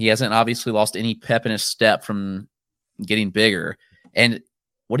 He hasn't obviously lost any pep in his step from getting bigger. And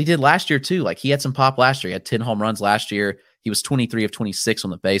what he did last year too, like, he had some pop last year. He had 10 home runs last year. He was 23 of 26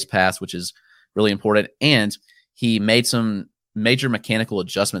 on the base pass, which is really important. And he made some major mechanical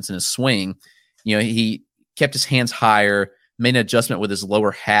adjustments in his swing. He kept his hands higher, made an adjustment with his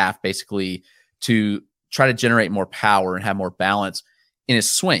lower half, basically, to try to generate more power and have more balance in his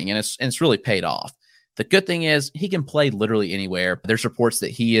swing. And it's really paid off. The good thing is he can play literally anywhere. There's reports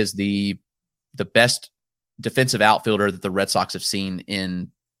that he is the best defensive outfielder that the Red Sox have seen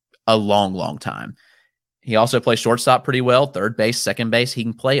in a long, long time. He also plays shortstop pretty well, third base, second base. He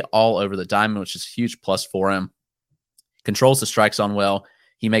can play all over the diamond, which is a huge plus for him. Controls the strike zone well.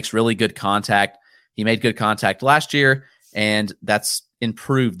 He makes really good contact. He made good contact last year, and that's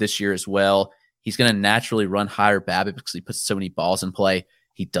improved this year as well. He's going to naturally run higher BABIP because he puts so many balls in play.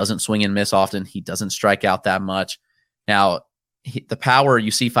 He doesn't swing and miss often. He doesn't strike out that much. Now, the power, you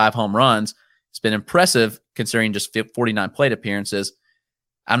see 5 home runs. It's been impressive considering just 49 plate appearances.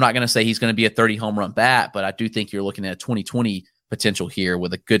 I'm not going to say he's going to be a 30 home run bat, but I do think you're looking at a 2020 potential here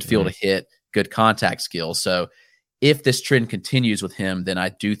with a good feel to hit, good contact skills. So if this trend continues with him, then I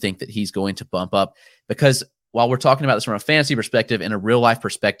do think that he's going to bump up, because while we're talking about this from a fantasy perspective and a real life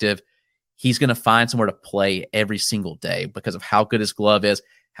perspective, he's going to find somewhere to play every single day because of how good his glove is,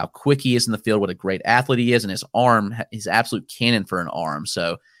 how quick he is in the field, what a great athlete he is, and his arm, his absolute cannon for an arm.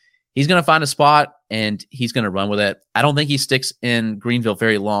 So he's going to find a spot and he's going to run with it. I don't think he sticks in Greenville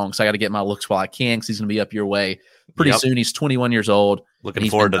very long, so I got to get my looks while I can, because he's going to be up your way pretty soon. He's 21 years old. Looking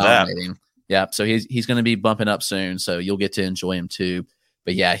forward to that. Yeah, so he's going to be bumping up soon, so you'll get to enjoy him too.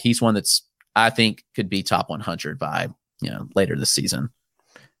 But yeah, he's one that's, I think, could be top 100 by later this season.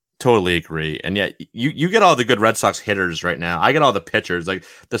 Totally agree. And yet you get all the good Red Sox hitters right now. I get all the pitchers. Like,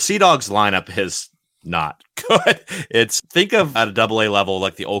 the Sea Dogs lineup is not good. Think of at a AA level,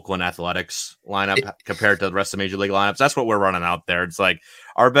 like the Oakland Athletics lineup compared to the rest of the major league lineups. That's what we're running out there. It's like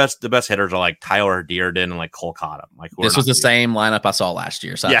the best hitters are like Tyler Dearden and like Cole Cottom. Like, this was the same lineup I saw last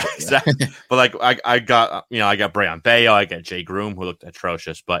year. So yeah, exactly. But like I got Brian Bayo, I got Jay Groom, who looked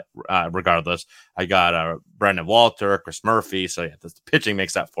atrocious, but regardless, I got Brendan Walter, Chris Murphy. So yeah, the pitching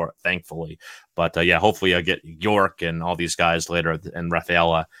makes up for it, thankfully. But hopefully I get York and all these guys later, and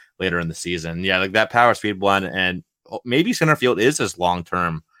Rafaela later in the season. Yeah, like that power speed blend, and maybe center field is his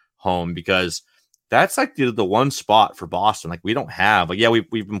long-term home, because that's like the one spot for Boston. Like, we don't have, like, yeah, we've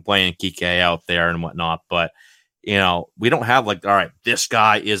been playing Kike out there and whatnot, but we don't have like, all right, this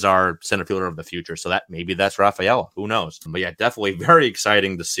guy is our center fielder of the future. So that's Rafaela. Who knows? But yeah, definitely very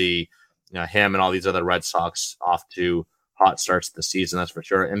exciting to see him and all these other Red Sox off to hot starts to the season. That's for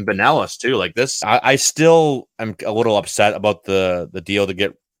sure. And Benelis too. Like this, I still am a little upset about the deal to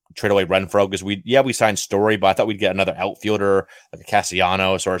get trade away Renfroe, because we signed Story, but I thought we'd get another outfielder like a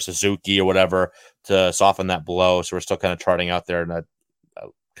Castellanos or a Suzuki or whatever to soften that blow. So we're still kind of charting out there in a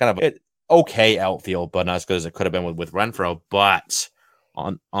kind of okay outfield, but not as good as it could have been with Renfroe. But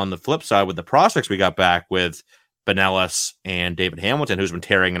on the flip side, with the prospects we got back with Benelis and David Hamilton, who's been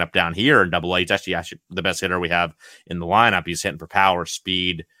tearing it up down here in AA, he's actually the best hitter we have in the lineup. He's hitting for power,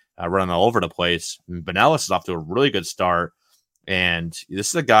 speed, running all over the place. Benelis is off to a really good start. And this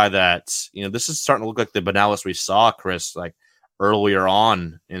is a guy that, this is starting to look like the Benelis we saw, Chris, like earlier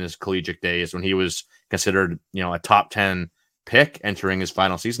on in his collegiate days when he was considered, a top 10 pick entering his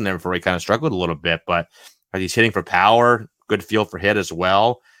final season there before he kind of struggled a little bit. But he's hitting for power, good feel for hit as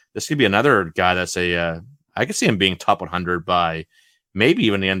well. This could be another guy that's I could see him being top 100 by maybe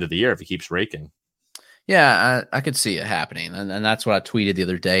even the end of the year if he keeps raking. Yeah, I could see it happening. And that's what I tweeted the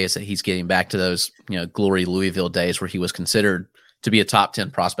other day, is that he's getting back to those, glory Louisville days where he was considered to be a top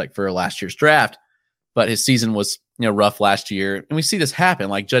 10 prospect for last year's draft. But his season was, rough last year. And we see this happen.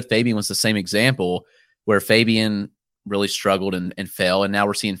 Like Judd Fabian was the same example where Fabian really struggled and fell. And now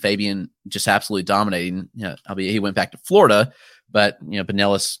we're seeing Fabian just absolutely dominating. He went back to Florida, but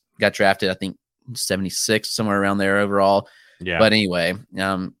Pinellas got drafted, I think 76, somewhere around there overall. Yeah. But anyway,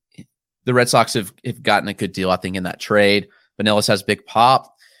 the Red Sox have gotten a good deal, I think, in that trade. Pinellas has big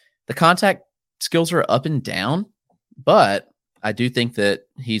pop. The contact skills are up and down, but I do think that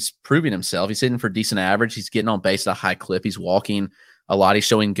he's proving himself. He's hitting for decent average. He's getting on base at a high clip. He's walking a lot. He's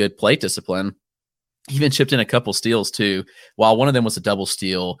showing good plate discipline. He even chipped in a couple steals too. While one of them was a double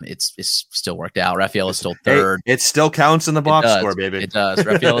steal, it's still worked out. Rafael is still third. It still counts in the box score, baby. It does.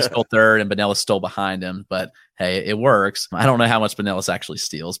 Rafael is still third, and Pinellas still behind him. But hey, it works. I don't know how much Pinellas actually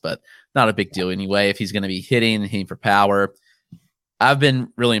steals, but not a big deal anyway. If he's going to be hitting for power, I've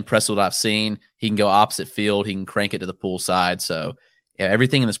been really impressed with what I've seen. He can go opposite field. He can crank it to the pool side. So yeah,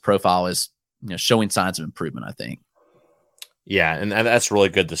 everything in this profile is showing signs of improvement, I think. Yeah, and that's really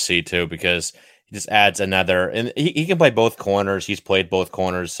good to see too, because he just adds another, and he can play both corners. He's played both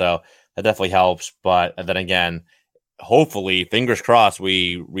corners, so that definitely helps. But then again, hopefully, fingers crossed,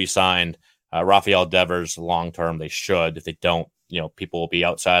 we re-signed Rafael Devers long term. They should. If they don't, people will be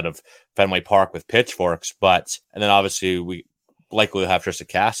outside of Fenway Park with pitchforks. And then obviously we likely will have Tristan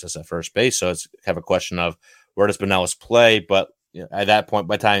Casas at first base, so it's kind of a question of where does Pinellas play. But at that point,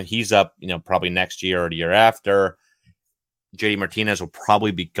 by the time he's up, probably next year or the year after, JD Martinez will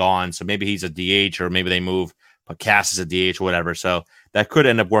probably be gone. So maybe he's a DH, or maybe they move Casas a DH or whatever. So that could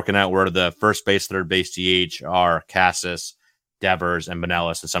end up working out where the first base, third base DH are Casas, Devers, and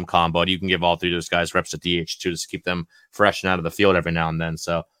Pinellas in some combo. You can give all three of those guys reps at DH too, just to keep them fresh and out of the field every now and then.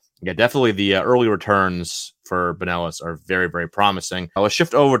 So yeah, definitely the early returns for Pinellas are very, very promising. Let's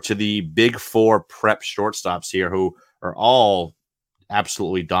shift over to the big four prep shortstops here, who are all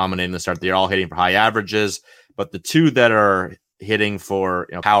absolutely dominating the start. They're all hitting for high averages, but the two that are hitting for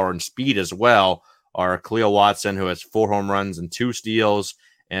power and speed as well are Khalil Watson, who has 4 home runs and 2 steals,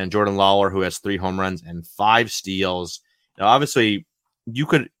 and Jordan Lawler, who has 3 home runs and 5 steals. Now, obviously, you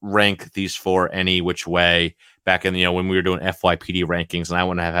could rank these 4 any which way back in, when we were doing FYPD rankings, and I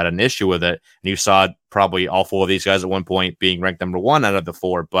wouldn't have had an issue with it. And you saw probably all 4 of these guys at one point being ranked number 1 out of the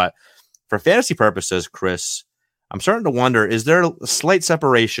 4. But for fantasy purposes, Chris, I'm starting to wonder, is there a slight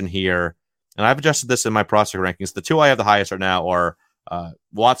separation here? And I've adjusted this in my prospect rankings. The 2 I have the highest right now are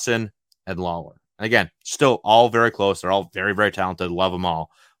Watson and Lawler. And again, still all very close. They're all very, very talented. Love them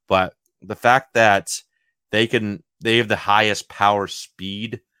all. But the fact that they have the highest power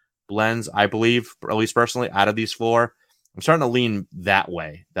speed blends, I believe, at least personally, out of these 4, I'm starting to lean that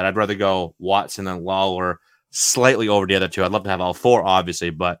way, that I'd rather go Watson and Lawler slightly over the other 2. I'd love to have all 4,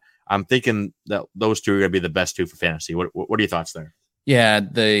 obviously, but I'm thinking that those 2 are going to be the best 2 for fantasy. What are your thoughts there? Yeah,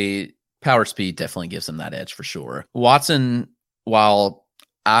 the power speed definitely gives them that edge for sure. Watson, while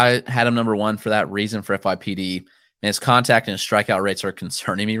I had him number 1 for that reason for FYPD, and his contact and his strikeout rates are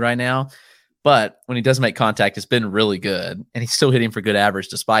concerning me right now. But when he does make contact, it's been really good, and he's still hitting for good average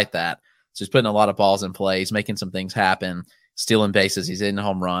despite that. So he's putting a lot of balls in play. He's making some things happen, stealing bases. He's hitting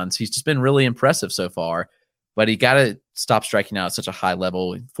home runs. He's just been really impressive so far. But he got to stop striking out at such a high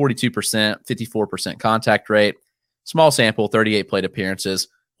level. 42%, 54% contact rate. Small sample, 38 plate appearances.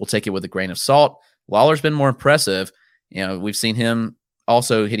 We'll take it with a grain of salt. Lawler's been more impressive. We've seen him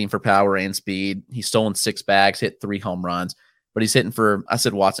also hitting for power and speed. He's stolen 6 bags, hit 3 home runs. But he's hitting for, I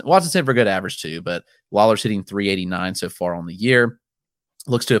said Watson. Watson's hitting for good average too, but Lawler's hitting 389 so far on the year.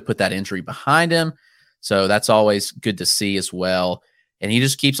 Looks to have put that injury behind him. So that's always good to see as well. And he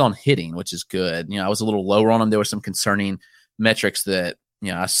just keeps on hitting, which is good. I was a little lower on him. There were some concerning metrics that,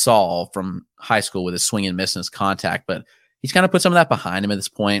 I saw from high school with his swing and miss and his contact, but he's kind of put some of that behind him at this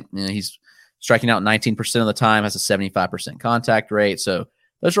point. He's striking out 19% of the time, has a 75% contact rate. So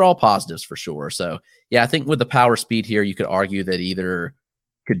those are all positives for sure. So yeah, I think with the power speed here, you could argue that either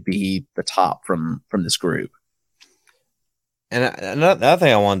could be the top from this group. And another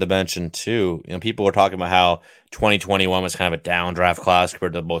thing I wanted to mention too, people were talking about how 2021 was kind of a down draft class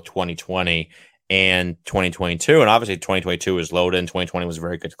compared to both 2020 and 2022. And obviously 2022 was loaded and 2020 was a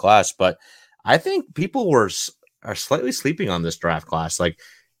very good class. But I think people are slightly sleeping on this draft class. Like,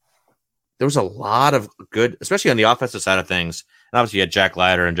 there was a lot of good, especially on the offensive side of things. And obviously you had Jack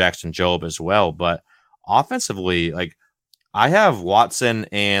Leiter and Jackson Jobe as well. But offensively, like, I have Watson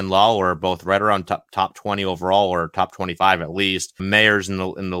and Lawler both right around top 20 overall, or top 25 at least. Mayers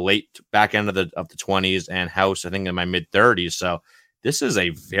in the late back end of the 20s, and House, I think, in my mid 30s. So this is a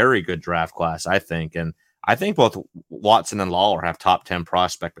very good draft class, I think. And I think both Watson and Lawler have top 10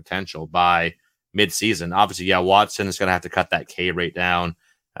 prospect potential by midseason. Obviously, yeah, Watson is going to have to cut that K rate down.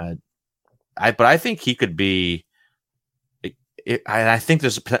 But I think he could be I think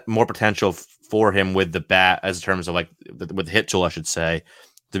there's more potential for him with the bat, as in terms of like with the hit tool, I should say,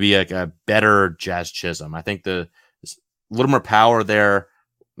 to be like a better Jazz Chisholm. I think there's a little more power there,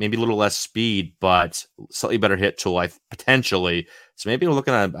 maybe a little less speed, but slightly better hit tool, potentially. So maybe we're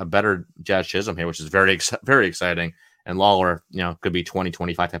looking at a better Jazz Chisholm here, which is very exciting. And Lawler, could be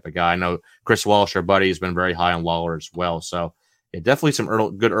 20-25 type of guy. I know Chris Walsh, our buddy, has been very high on Lawler as well. So yeah, definitely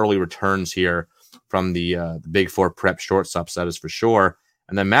some good early returns here from the Big Four prep shortstops, that is for sure.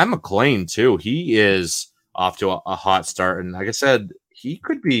 And then Matt McLain, too. He is off to a hot start. And like I said, he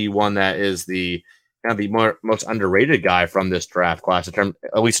could be one that is the most underrated guy from this draft class,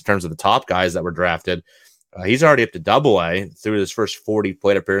 at least in terms of the top guys that were drafted. He's already up to Double-A through his first 40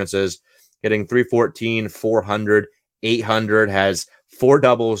 plate appearances, hitting 314, 400, 800, has 4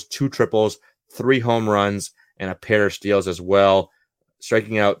 doubles, 2 triples, 3 home runs, and a pair of steals as well.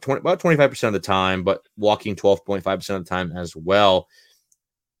 Striking out about 25% of the time, but walking 12.5% of the time as well.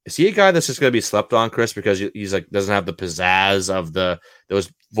 Is he a guy that's just going to be slept on, Chris, because he's like doesn't have the pizzazz of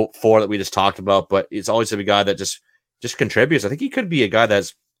those 4 that we just talked about, but it's always to be a guy that just contributes. I think he could be a guy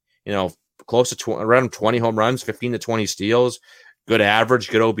that's close to around 20 home runs, 15 to 20 steals, good average,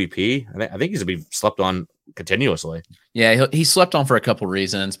 good OBP. I think he's going to be slept on continuously. Yeah, he slept on for a couple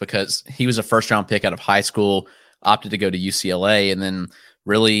reasons, because he was a first-round pick out of high school, opted to go to UCLA, and then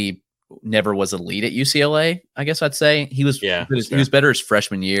really never was elite at UCLA, I guess I'd say. He was better his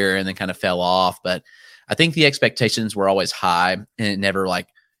freshman year and then kind of fell off. But I think the expectations were always high, and it never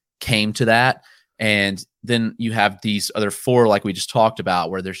came to that. And then you have these other 4, like we just talked about,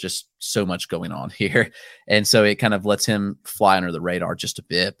 where there's just so much going on here. And so it kind of lets him fly under the radar just a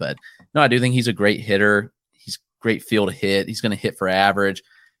bit. But no, I do think he's a great hitter. He's great feel to hit. He's going to hit for average.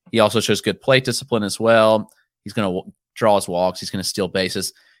 He also shows good plate discipline as well. He's going to draw his walks. He's going to steal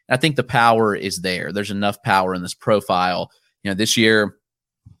bases. And I think the power is there. There's enough power in this profile. This year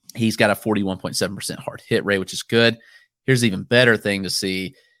he's got a 41.7% hard hit rate, which is good. Here's the even better thing to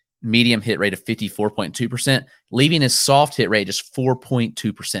see. Medium hit rate of 54.2%, leaving his soft hit rate just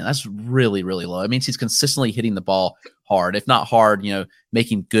 4.2%. That's really, really low. It means he's consistently hitting the ball hard, if not hard,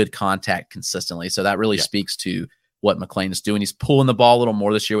 making good contact consistently. So that really speaks to what McLain is doing. He's pulling the ball a little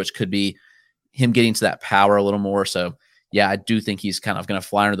more this year, which could be him getting to that power a little more. So yeah, I do think he's kind of going to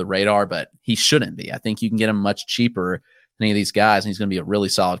fly under the radar, but he shouldn't be. I think you can get him much cheaper than any of these guys, and he's going to be a really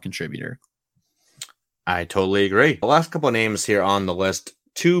solid contributor. I totally agree. The last couple of names here on the list,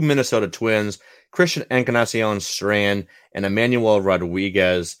 2 Minnesota Twins, Christian Encarnacion Strand and Emmanuel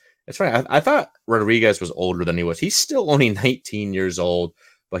Rodriguez. It's funny. I thought Rodriguez was older than he was. He's still only 19 years old,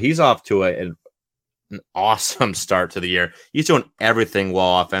 but he's off to an awesome start to the year. He's doing everything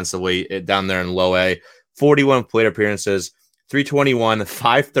well offensively down there in low A. 41 plate appearances, 321,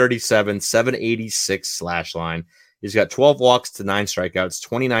 537, 786 slash line. He's got 12 walks to 9 strikeouts,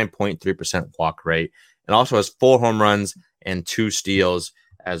 29.3% walk rate, and also has 4 home runs and 2 steals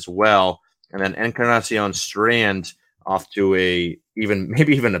as well. And then Encarnacion Strand off to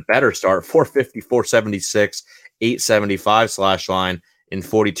maybe even a better start, 450, 476, 875 slash line in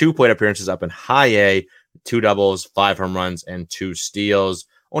 42 plate appearances up in high A, 2 doubles, 5 home runs, and 2 steals.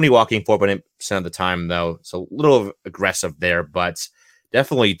 Only walking 4.8% of the time, though, so a little aggressive there, but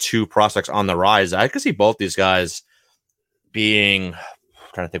definitely 2 prospects on the rise. I could see both these guys being, I'm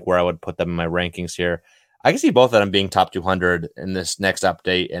trying to think where I would put them in my rankings here. I can see both of them being top 200 in this next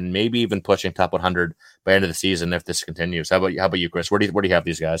update, and maybe even pushing top 100 by the end of the season if this continues. How about you, Chris? Where do you have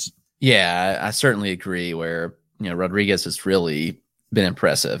these guys? Yeah, I certainly agree. Where Rodriguez has really been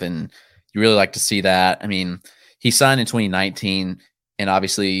impressive, and you really like to see that. I mean, he signed in 2019, and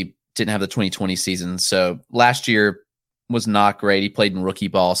obviously didn't have the 2020 season. So last year was not great. He played in rookie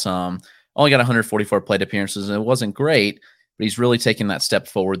ball some, only got 144 plate appearances, and it wasn't great. But he's really taken that step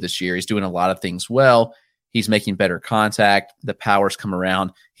forward this year. He's doing a lot of things well. He's making better contact. The power's come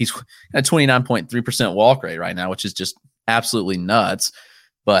around. He's at 29.3% walk rate right now, which is just absolutely nuts,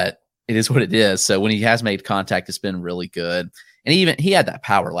 but it is what it is. So when he has made contact, it's been really good. And he had that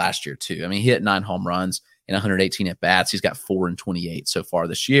power last year too. I mean, he hit 9 home runs and 118 at bats. He's got 4 in 28 so far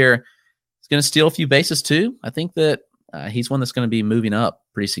this year. He's going to steal a few bases too. I think that he's one that's going to be moving up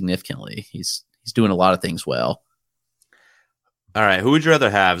pretty significantly. He's doing a lot of things well. All right, who would you rather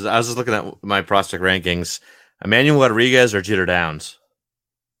have? I was just looking at my prospect rankings. Emmanuel Rodriguez or Jeter Downs?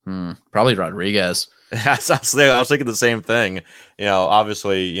 Probably Rodriguez. I was thinking the same thing.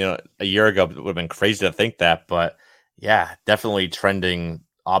 Obviously, a year ago it would have been crazy to think that, but yeah, definitely trending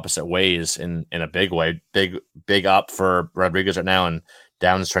opposite ways in a big way. Big up for Rodriguez right now, and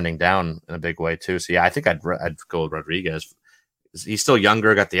Downs trending down in a big way too. So yeah, I think I'd go with Rodriguez. He's still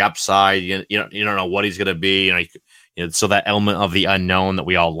younger, got the upside. You don't know what he's going to be. So that element of the unknown that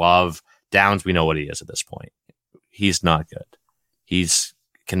we all love. Downs, we know what he is at this point. He's not good. He's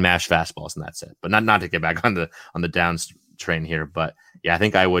can mash fastballs, and that's it. But not to get back on the Downs train here. But yeah, I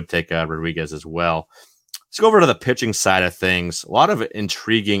think I would take Rodriguez as well. Let's go over to the pitching side of things. A lot of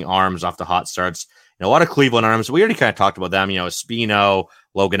intriguing arms off the hot starts. A lot of Cleveland arms. We already kind of talked about them. Espino,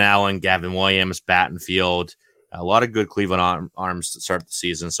 Logan Allen, Gavin Williams, Battenfield. A lot of good Cleveland arms to start the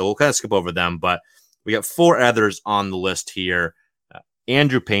season. So we'll kind of skip over them. But we got 4 others on the list here.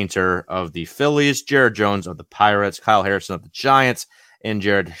 Andrew Painter of the Phillies, Jared Jones of the Pirates, Kyle Harrison of the Giants, and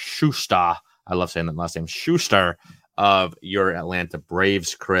Jared Schuster. I love saying that last name. Schuster of your Atlanta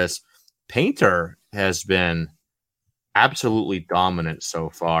Braves, Chris. Painter has been absolutely dominant so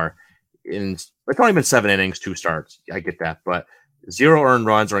far. It's only been 7 innings, 2 starts. I get that, but 0 earned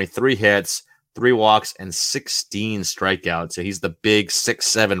runs, only 3 hits, 3 walks, and 16 strikeouts. So he's the big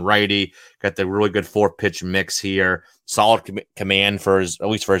 6'7" righty. Got the really good 4-pitch mix here. Solid command at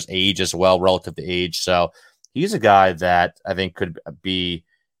least for his age as well, relative to age. So he's a guy that I think could be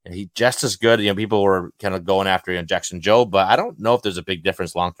just as good. People were kind of going after Jackson Jobe, but I don't know if there's a big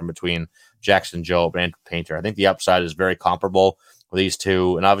difference long term between Jackson Jobe and Painter. I think the upside is very comparable with these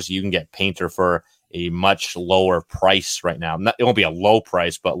two, and obviously you can get Painter for a much lower price right now. It won't be a low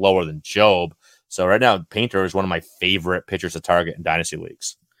price, but lower than Jobe. So right now, Painter is one of my favorite pitchers to target in dynasty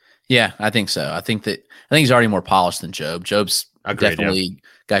leagues. Yeah, I think so. I think he's already more polished than Jobe. Jobe's definitely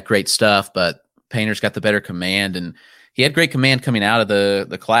got great stuff, but Painter's got the better command, and he had great command coming out of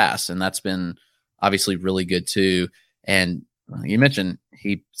the class, and that's been obviously really good too. And you mentioned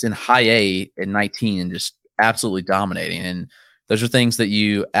he's in high A at 19 and just absolutely dominating. And those are things that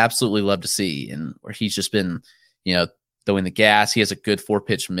you absolutely love to see, and where he's just been, throwing the gas. He has a good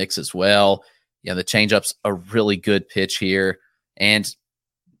 4-pitch mix as well. The changeup's a really good pitch here, and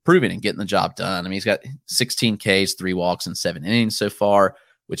proving and getting the job done. I mean, he's got 16 Ks, 3 walks, and 7 innings so far,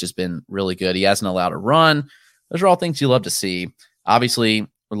 which has been really good. He hasn't allowed a run. Those are all things you love to see. Obviously,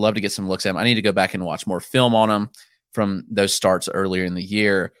 would love to get some looks at him. I need to go back and watch more film on him from those starts earlier in the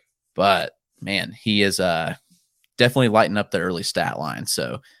year. But, man, he is definitely lighting up the early stat line.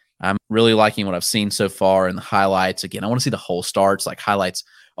 So I'm really liking what I've seen so far in the highlights. Again, I want to see the whole starts. Like, highlights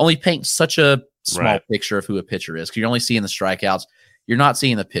only paint such a small picture of who a pitcher is, because you're only seeing the strikeouts. You're not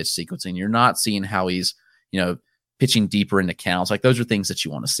seeing the pitch sequencing. You're not seeing how he's, pitching deeper into counts. Like, those are things that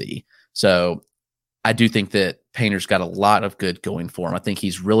you want to see. So I do think that Painter's got a lot of good going for him. I think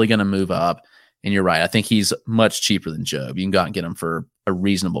he's really going to move up. And you're right. I think he's much cheaper than Jobe. You can go out and get him for a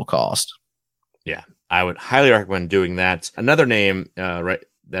reasonable cost. Yeah, I would highly recommend doing that. Another name that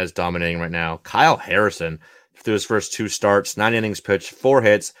is dominating right now, Kyle Harrison. Through his first 2 starts, 9 innings pitched, 4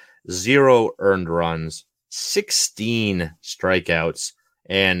 hits, 0 earned runs, 16 strikeouts.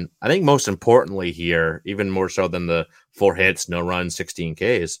 And I think most importantly here, even more so than the 4 hits, no runs, 16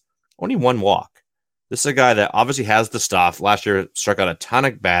 Ks, only 1 walk. This is a guy that obviously has the stuff. Last year struck out a ton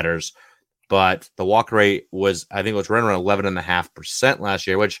of batters, but the walk rate was, I think it was right around 11.5% last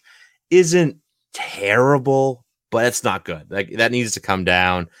year, which isn't terrible, but it's not good. Like, that needs to come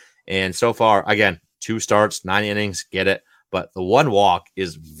down. And so far, again, 2 starts, 9 innings, get it. But the 1 walk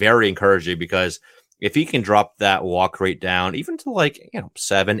is very encouraging, because if he can drop that walk rate down even to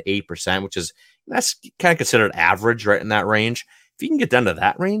 7-8%, that's kind of considered average, right in that range. If you can get down to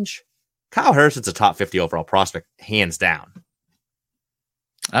that range, Kyle Harrison's a top 50 overall prospect, hands down.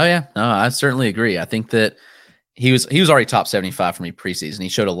 Oh yeah, no, I certainly agree. I think that he was already top 75 for me preseason. He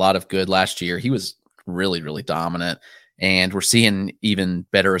showed a lot of good last year. He was really, really dominant. And we're seeing even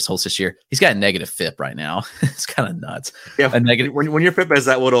better results this year. He's got a negative FIP right now. It's kind of nuts. Yeah, a negative when your FIP has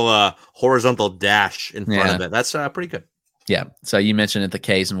that little horizontal dash in front of it, that's pretty good. Yeah. So you mentioned that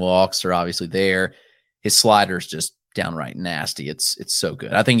the Ks and walks are obviously there. His slider's just downright nasty. It's so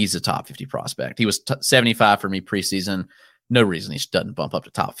good. I think he's a top 50 prospect. He was 75 for me preseason. No reason he doesn't bump up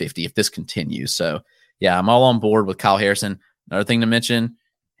to top 50 if this continues. So yeah, I'm all on board with Kyle Harrison. Another thing to mention,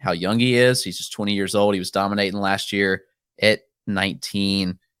 how young he is. He's just 20 years old. He was dominating last year at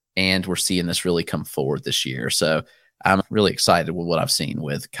 19, and we're seeing this really come forward this year. So I'm really excited with what I've seen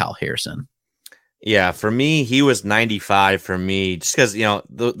with Kyle Harrison. Yeah, for me, he was 95 for me, just because,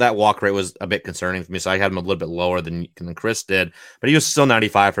 that walk rate was a bit concerning for me. So I had him a little bit lower than Chris did, but he was still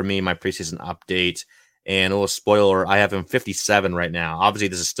 95 for me in my preseason update. And a little spoiler, I have him 57 right now. Obviously,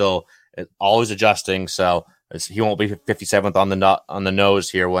 this is still always adjusting, so he won't be 57th on the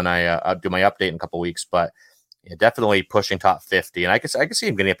nose here when I do my update in a couple weeks, but yeah, definitely pushing top 50. And I can see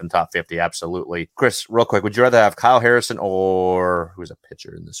him getting up in top 50. Absolutely. Chris, real quick, would you rather have Kyle Harrison or who's a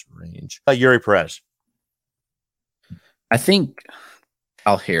pitcher in this range? Yuri Perez. I think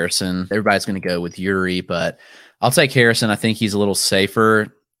Kyle Harrison, everybody's going to go with Yuri, but I'll take Harrison. I think he's a little safer.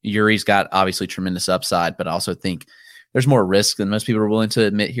 Yuri's got obviously tremendous upside, but I also think there's more risk than most people are willing to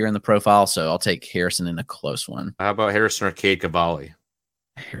admit here in the profile. So I'll take Harrison in a close one. How about Harrison or Cade Cavalli?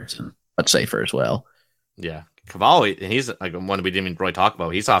 Harrison, much safer as well. Yeah. Cavalli, and he's like one we didn't even really talk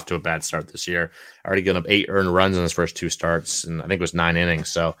about. He's off to a bad start this year. Already given up 8 earned runs in his first 2 starts, and I think it was 9 innings.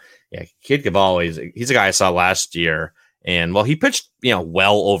 So, yeah, Cade Cavalli, he's a guy I saw last year. And, well, he pitched,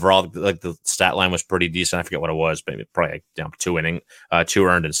 well overall. Like, the stat line was pretty decent. I forget what it was, but probably 2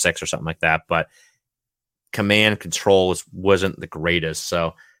 earned and 6 or something like that. But command control wasn't the greatest.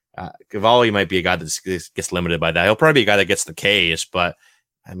 So, Cavalli might be a guy that gets limited by that. He'll probably be a guy that gets the Ks, but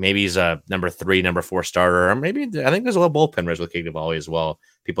maybe he's a number 3, number 4 starter. Or maybe I think there's a little bullpen risk with Cade Cavalli as well.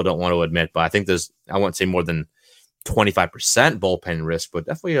 People don't want to admit, but I think I won't say more than 25% bullpen risk, but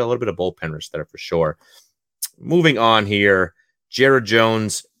definitely a little bit of bullpen risk there for sure. Moving on here, Jared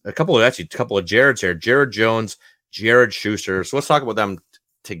Jones, a couple of Jareds here. Jared Jones, Jared Schuster. So let's talk about them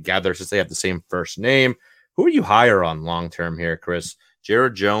together since they have the same first name. Who are you higher on long-term here, Chris?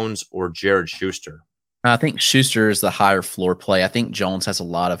 Jared Jones or Jared Schuster? I think Schuster is the higher floor play. I think Jones has a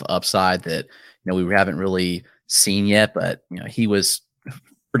lot of upside that we haven't really seen yet, but he was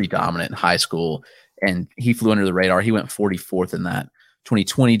pretty dominant in high school and he flew under the radar. He went 44th in that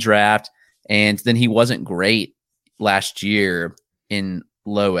 2020 draft. And then he wasn't great last year in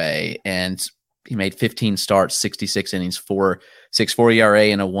low A, and he made 15 starts, 66 innings, 4.64 ERA,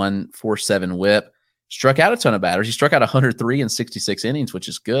 and a 1.47 WHIP. Struck out a ton of batters. He struck out 103 in 66 innings, which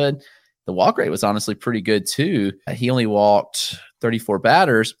is good. The walk rate was honestly pretty good too. He only walked 34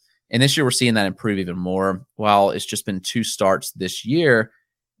 batters, and this year we're seeing that improve even more. While it's just been 2 starts this year,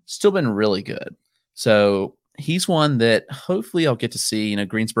 still been really good. So he's one that hopefully I'll get to see.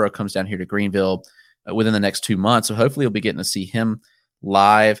 Greensboro comes down here to Greenville within the next 2 months. So hopefully you'll be getting to see him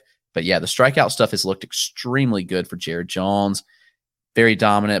live. But yeah, the strikeout stuff has looked extremely good for Jared Jones. Very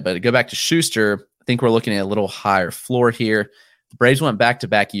dominant. But to go back to Schuster, I think we're looking at a little higher floor here. The Braves went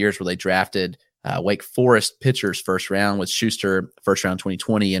back-to-back years where they drafted Wake Forest pitchers first round with Schuster first round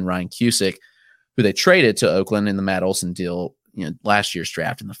 2020 and Ryan Cusick, who they traded to Oakland in the Matt Olson deal, last year's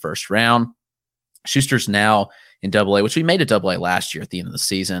draft in the first round. Schuster's now in Double-A, which we made a Double-A last year at the end of the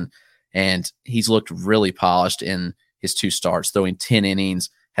season, and he's looked really polished in his 2 starts, throwing 10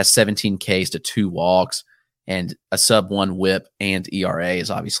 innings, has 17 Ks to 2 walks, and a sub-1 WHIP and ERA is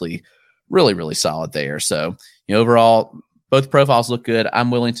obviously really, really solid there. So, overall, both profiles look good.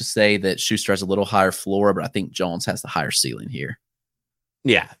 I'm willing to say that Schuster has a little higher floor, but I think Jones has the higher ceiling here.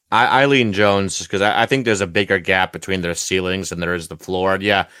 Yeah, I lean Jones just because I think there's a bigger gap between their ceilings than there is the floor. And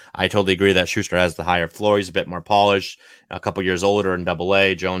yeah, I totally agree that Schuster has the higher floor. He's a bit more polished, a couple years older in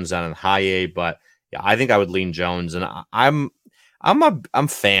Double-A. Jones down in High A, but yeah, I think I would lean Jones. And I'm a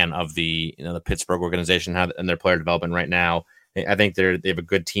fan of the the Pittsburgh organization and their player development right now. I think they have a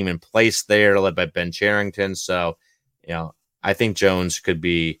good team in place there, led by Ben Cherington. So I think Jones could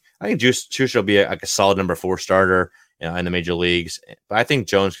be. I think Schuster will be a solid number 4 starter in the major leagues. But I think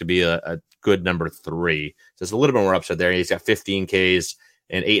Jones could be a good number 3. So there's a little bit more upside there. He's got 15 Ks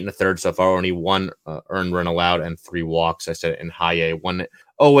and 8 1/3 so far, only 1 earned run allowed and 3 walks. I said in High A,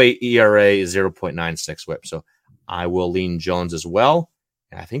 1.08 ERA, 0.96 WHIP. So I will lean Jones as well.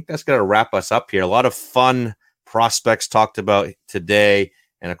 And I think that's going to wrap us up here. A lot of fun prospects talked about today.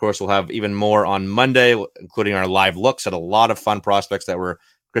 And of course, we'll have even more on Monday, including our live looks at a lot of fun prospects that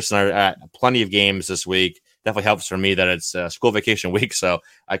Chris and I are at plenty of games this week. Definitely helps for me that it's school vacation week, so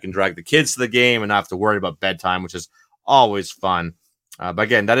I can drag the kids to the game and not have to worry about bedtime, which is always fun. But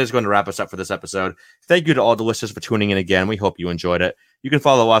again, that is going to wrap us up for this episode. Thank you to all the listeners for tuning in again. We hope you enjoyed it. You can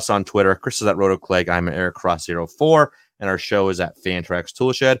follow us on Twitter. Chris is at RotoClegg. I'm at EricCross04, and our show is at Fantrax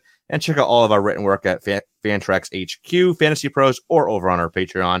Toolshed. And check out all of our written work at Fantrax HQ, Fantasy Pros, or over on our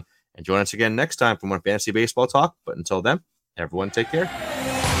Patreon. And join us again next time for more fantasy baseball talk. But until then, everyone take care.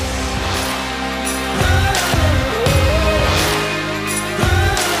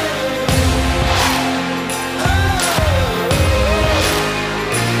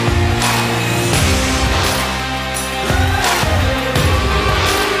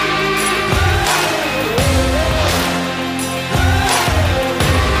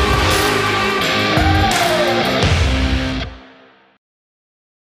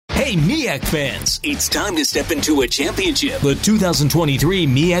 Hey, MEAC fans, it's time to step into a championship. The 2023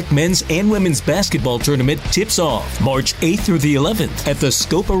 MEAC Men's and Women's Basketball Tournament tips off March 8th through the 11th at the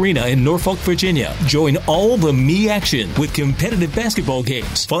Scope Arena in Norfolk, Virginia. Join all the Me action with competitive basketball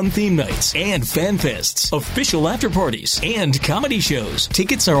games, fun theme nights, and fan fests, official after parties, and comedy shows.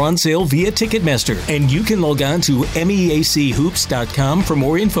 Tickets are on sale via Ticketmaster, and you can log on to meachoops.com for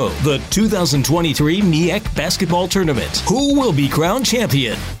more info. The 2023 MEAC Basketball Tournament. Who will be crowned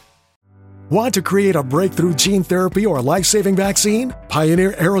champion? Want to create a breakthrough gene therapy or life-saving vaccine?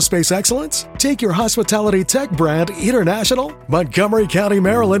 Pioneer aerospace excellence? Take your hospitality tech brand international? Montgomery County,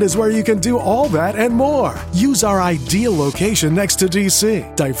 Maryland is where you can do all that and more. Use our ideal location next to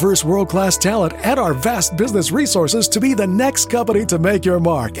DC, diverse world-class talent, and our vast business resources to be the next company to make your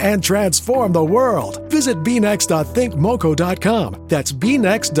mark and transform the world. Visit bnext.thinkmoco.com. That's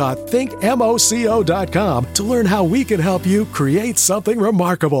bnext.thinkmoco.com to learn how we can help you create something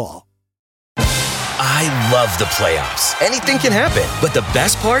remarkable. I love the playoffs. Anything can happen. But the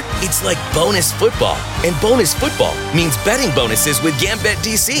best part? It's like bonus football. And bonus football means betting bonuses with Gambit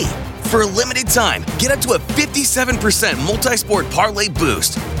DC. For a limited time, get up to a 57% multi-sport parlay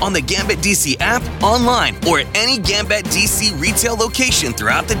boost on the Gambit DC app, online, or at any Gambit DC retail location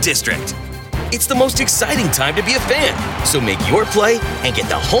throughout the district. It's the most exciting time to be a fan. So make your play and get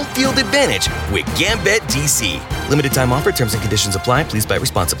the home field advantage with Gambit DC. Limited time offer. Terms and conditions apply. Please bet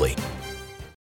responsibly.